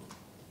Islam.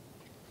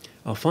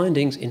 Our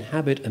findings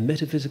inhabit a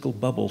metaphysical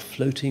bubble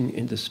floating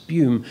in the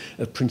spume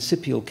of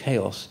principial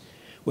chaos,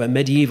 where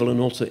medieval and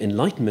also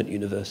Enlightenment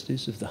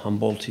universities of the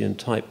Humboldtian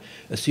type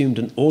assumed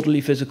an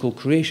orderly physical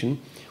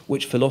creation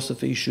which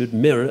philosophy should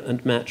mirror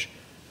and match.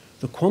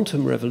 The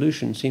quantum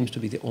revolution seems to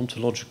be the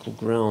ontological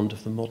ground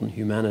of the modern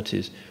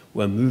humanities,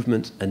 where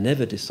movements are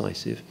never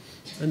decisive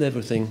and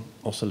everything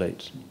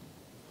oscillates.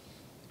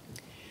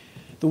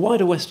 The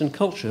wider Western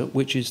culture,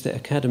 which is the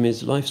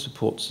Academy's life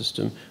support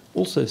system,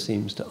 also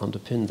seems to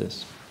underpin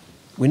this.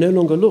 We no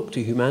longer look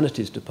to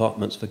humanities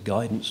departments for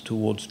guidance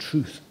towards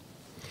truth.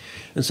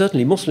 And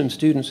certainly Muslim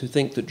students who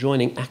think that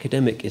joining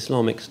academic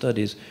Islamic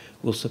studies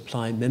will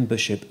supply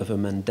membership of a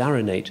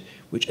mandarinate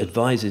which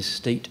advises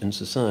state and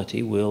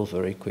society will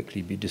very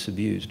quickly be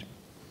disabused.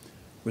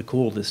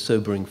 Recall this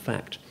sobering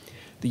fact.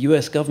 The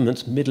US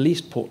government's Middle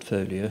East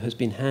portfolio has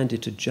been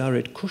handed to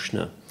Jared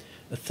Kushner,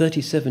 a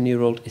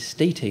 37-year-old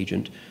estate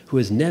agent who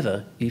has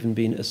never even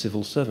been a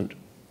civil servant.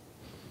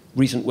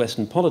 Recent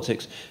Western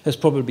politics has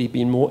probably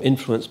been more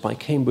influenced by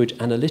Cambridge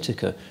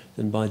Analytica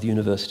than by the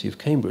University of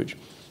Cambridge.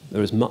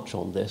 There is much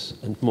on this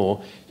and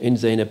more in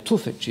Zeynep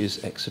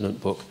Tufekci's excellent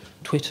book,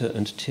 Twitter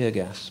and Tear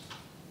Gas.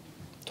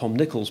 Tom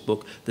Nichols'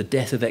 book, The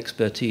Death of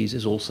Expertise,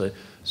 is also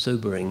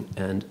sobering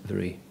and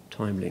very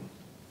timely.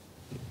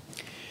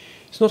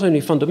 It's not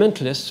only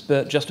fundamentalists,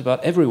 but just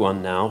about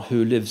everyone now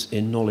who lives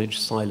in knowledge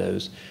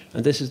silos,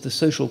 and this is the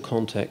social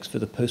context for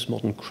the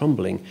postmodern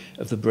crumbling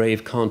of the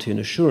brave Kantian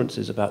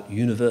assurances about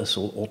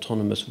universal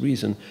autonomous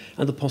reason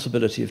and the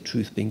possibility of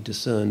truth being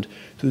discerned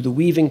through the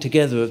weaving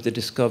together of the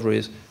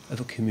discoveries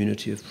of a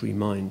community of free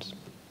minds.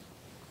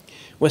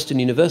 Western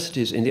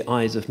universities, in the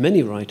eyes of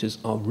many writers,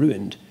 are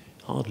ruined,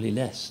 hardly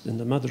less than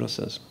the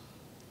madrasas.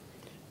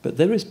 But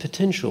there is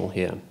potential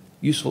here.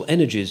 Useful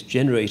energies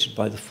generated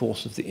by the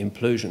force of the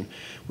implosion,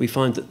 we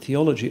find that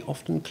theology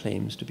often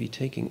claims to be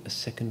taking a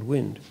second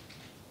wind.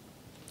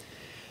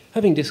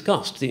 Having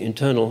discussed the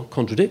internal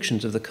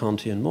contradictions of the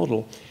Kantian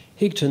model,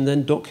 Higton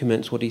then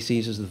documents what he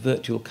sees as the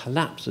virtual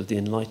collapse of the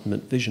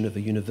Enlightenment vision of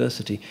a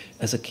university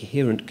as a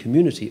coherent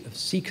community of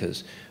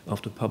seekers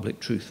after public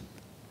truth.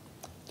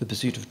 The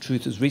pursuit of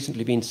truth has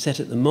recently been set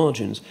at the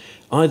margins,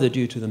 either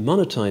due to the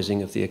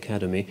monetizing of the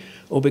academy,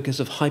 or because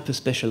of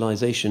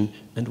hyper-specialization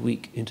and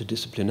weak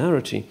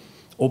interdisciplinarity,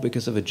 or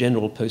because of a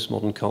general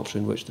postmodern culture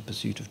in which the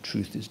pursuit of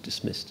truth is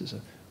dismissed as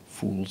a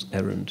fool's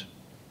errand.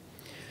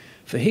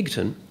 For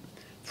Higton,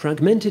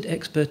 fragmented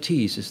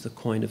expertise is the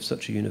coin of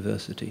such a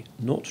university,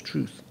 not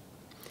truth.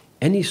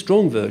 Any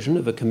strong version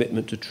of a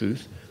commitment to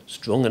truth,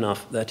 strong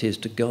enough, that is,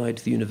 to guide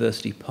the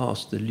university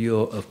past the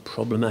lure of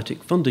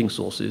problematic funding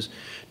sources,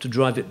 to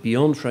drive it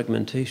beyond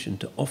fragmentation,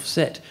 to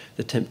offset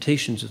the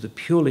temptations of the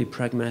purely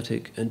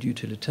pragmatic and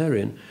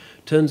utilitarian,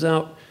 turns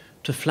out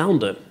to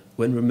flounder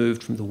when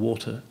removed from the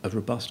water of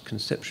robust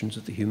conceptions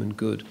of the human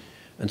good,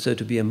 and so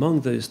to be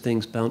among those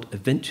things bound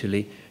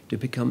eventually to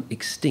become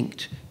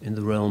extinct in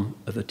the realm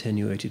of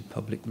attenuated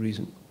public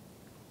reason.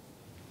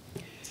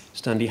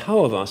 Stanley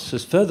Hauerwas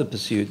has further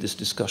pursued this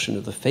discussion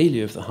of the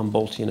failure of the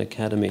Humboldtian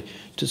Academy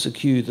to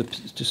secure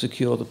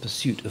the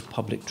pursuit of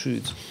public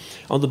truths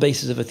on the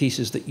basis of a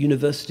thesis that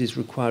universities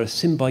require a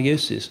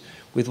symbiosis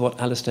with what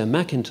Alistair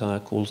MacIntyre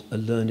calls a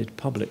learned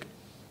public.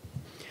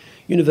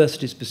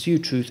 Universities pursue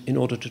truth in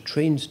order to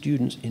train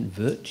students in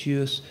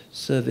virtuous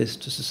service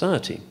to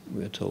society,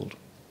 we are told.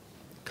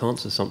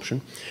 Kant's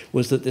assumption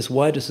was that this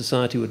wider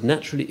society would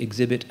naturally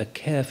exhibit a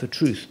care for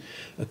truth,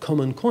 a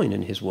common coin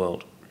in his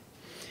world.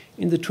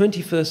 In the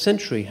 21st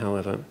century,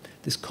 however,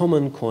 this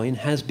common coin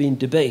has been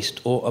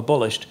debased or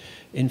abolished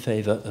in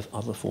favour of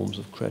other forms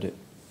of credit.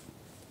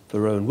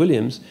 For Rowan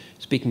Williams,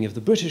 speaking of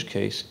the British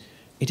case,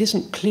 it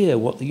isn't clear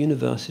what the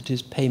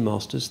university's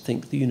paymasters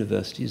think the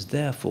university is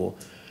there for.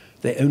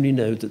 They only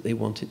know that they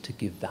want it to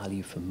give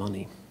value for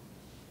money.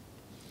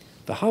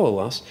 For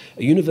Hauerwas,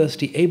 a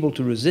university able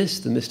to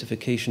resist the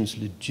mystifications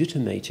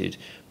legitimated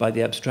by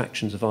the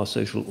abstractions of our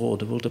social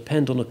order will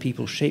depend on a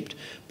people shaped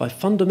by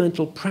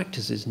fundamental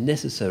practices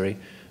necessary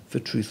for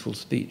truthful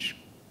speech.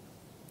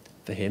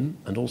 For him,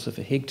 and also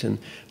for Higton,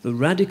 the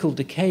radical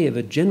decay of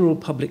a general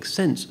public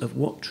sense of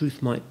what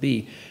truth might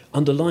be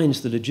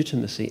underlines the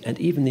legitimacy and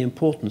even the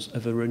importance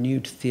of a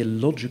renewed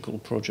theological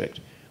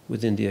project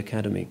within the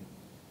academy.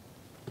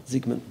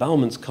 Zygmunt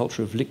Bauman's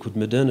culture of liquid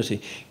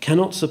modernity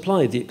cannot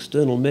supply the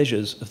external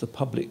measures of the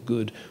public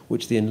good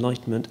which the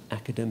Enlightenment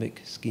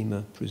academic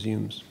schema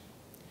presumes.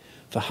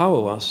 For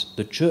Hauerwas,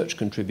 the Church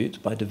contributes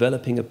by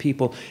developing a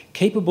people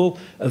capable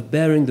of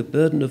bearing the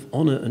burden of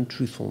honour and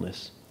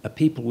truthfulness, a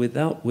people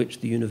without which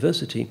the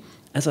university,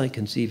 as I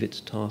conceive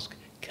its task,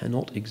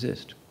 cannot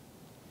exist.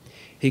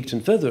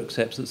 Higton further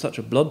accepts that such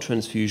a blood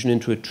transfusion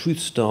into a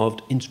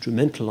truth-starved,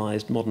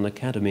 instrumentalised modern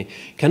academy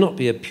cannot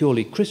be a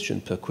purely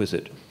Christian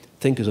perquisite.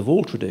 Thinkers of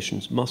all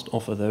traditions must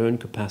offer their own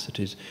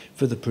capacities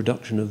for the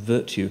production of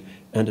virtue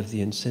and of the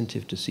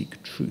incentive to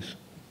seek truth.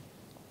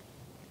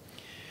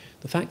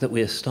 The fact that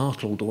we are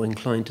startled or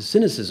inclined to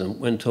cynicism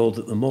when told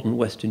that the modern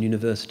Western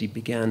university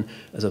began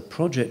as a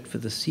project for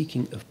the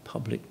seeking of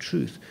public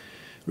truth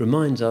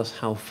reminds us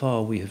how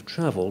far we have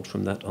travelled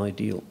from that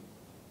ideal.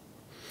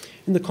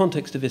 In the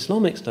context of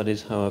Islamic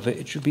studies, however,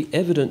 it should be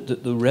evident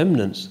that the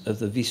remnants of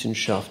the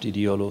Wissenschaft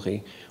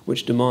ideology,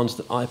 which demands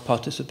that I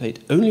participate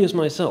only as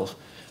myself,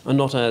 and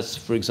not as,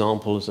 for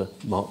example, as a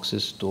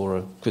Marxist or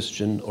a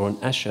Christian or an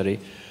Ash'ari,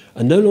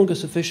 are no longer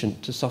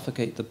sufficient to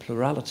suffocate the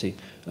plurality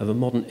of a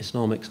modern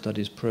Islamic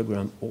studies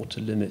program or to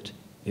limit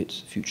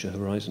its future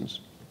horizons.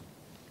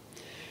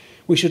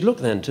 We should look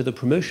then to the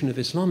promotion of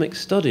Islamic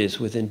studies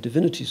within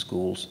divinity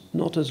schools,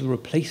 not as a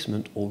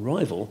replacement or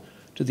rival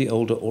to the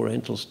older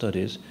Oriental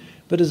studies,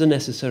 but as a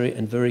necessary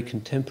and very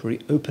contemporary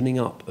opening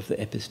up of the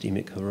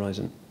epistemic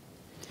horizon.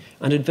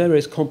 And in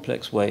various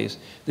complex ways,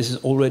 this is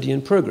already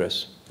in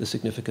progress. The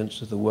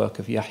significance of the work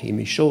of Yahya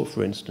Michaud,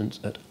 for instance,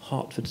 at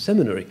Hartford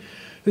Seminary,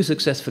 who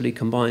successfully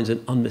combines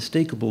an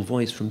unmistakable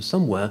voice from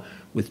somewhere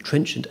with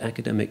trenchant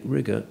academic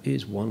rigour,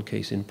 is one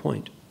case in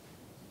point.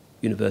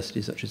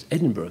 Universities such as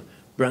Edinburgh,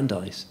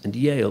 Brandeis, and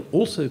Yale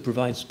also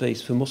provide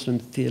space for Muslim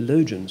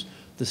theologians.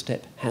 The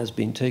step has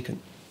been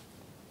taken.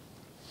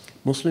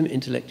 Muslim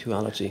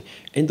intellectuality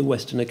in the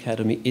Western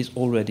Academy is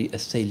already a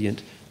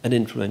salient and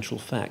influential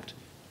fact.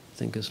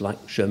 Thinkers like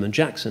Sherman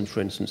Jackson,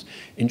 for instance,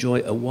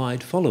 enjoy a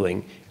wide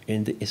following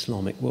in the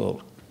Islamic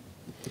world.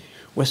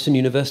 Western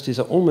universities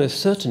are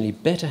almost certainly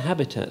better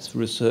habitats for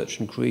research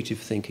and creative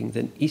thinking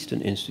than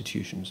Eastern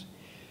institutions.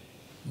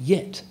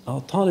 Yet,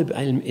 our Talib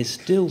Ilm is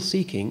still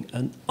seeking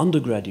an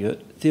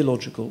undergraduate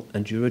theological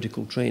and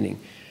juridical training,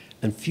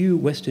 and few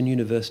Western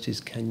universities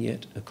can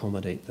yet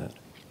accommodate that.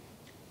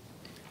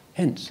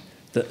 Hence,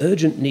 the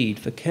urgent need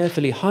for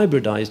carefully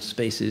hybridized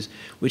spaces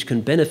which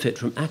can benefit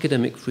from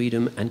academic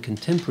freedom and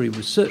contemporary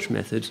research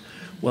methods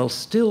while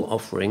still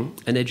offering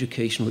an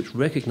education which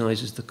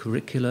recognizes the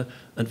curricular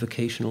and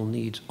vocational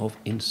needs of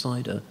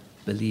insider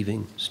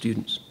believing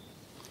students.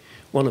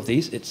 One of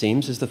these, it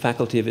seems, is the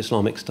Faculty of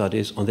Islamic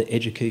Studies on the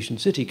Education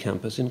City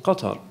campus in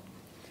Qatar.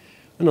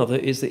 Another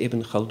is the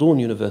Ibn Khaldun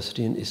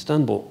University in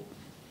Istanbul.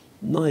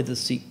 Neither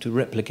seek to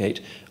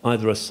replicate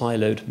either a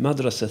siloed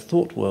madrasa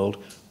thought world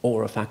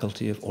or a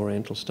faculty of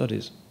Oriental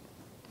studies.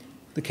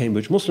 The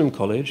Cambridge Muslim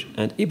College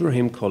and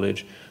Ibrahim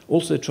College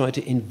also try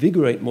to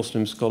invigorate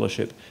Muslim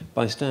scholarship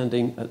by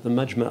standing at the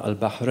Majma'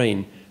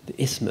 al-Bahrain, the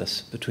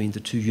isthmus between the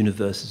two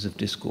universes of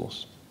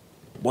discourse.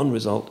 One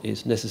result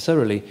is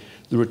necessarily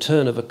the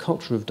return of a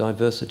culture of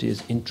diversity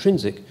as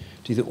intrinsic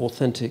to the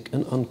authentic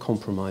and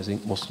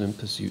uncompromising Muslim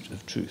pursuit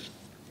of truth.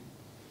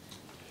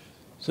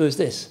 So is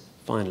this,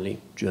 finally,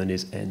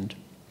 journey's end?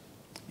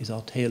 Is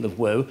our tale of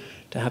woe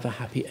to have a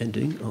happy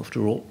ending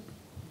after all?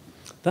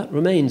 That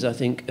remains, I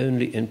think,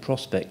 only in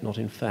prospect, not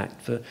in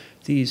fact, for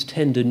these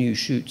tender new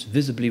shoots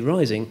visibly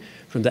rising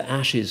from the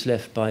ashes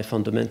left by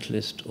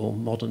fundamentalist or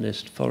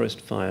modernist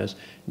forest fires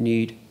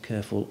need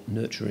careful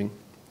nurturing.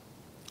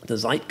 The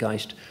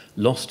zeitgeist,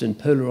 lost in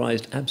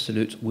polarized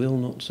absolutes, will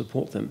not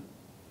support them.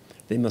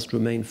 They must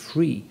remain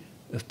free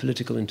of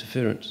political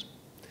interference.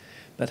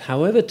 But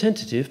however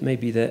tentative may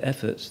be their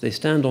efforts, they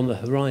stand on the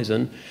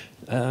horizon,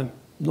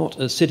 not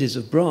as cities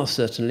of brass,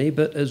 certainly,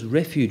 but as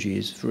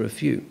refuges for a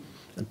few,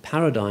 and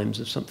paradigms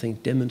of something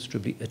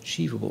demonstrably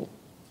achievable.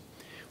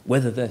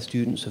 Whether their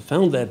students have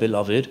found their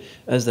beloved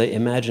as they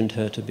imagined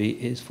her to be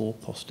is for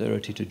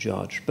posterity to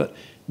judge, but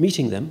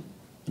meeting them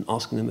and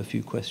asking them a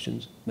few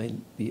questions may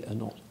be a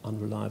not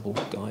unreliable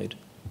guide.